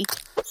candy.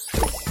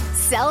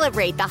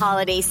 Celebrate the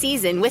holiday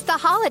season with the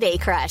Holiday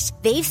Crush.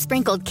 They've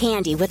sprinkled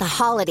candy with a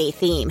holiday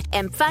theme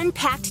and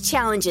fun-packed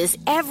challenges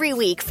every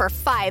week for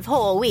 5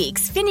 whole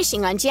weeks,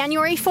 finishing on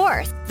January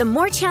 4th. The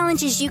more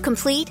challenges you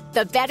complete,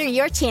 the better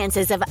your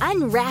chances of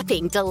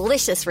unwrapping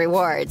delicious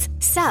rewards.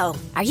 So,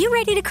 are you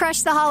ready to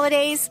crush the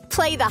holidays?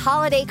 Play the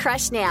Holiday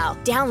Crush now.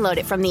 Download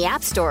it from the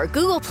App Store,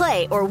 Google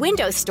Play, or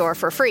Windows Store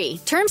for free.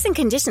 Terms and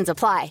conditions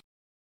apply.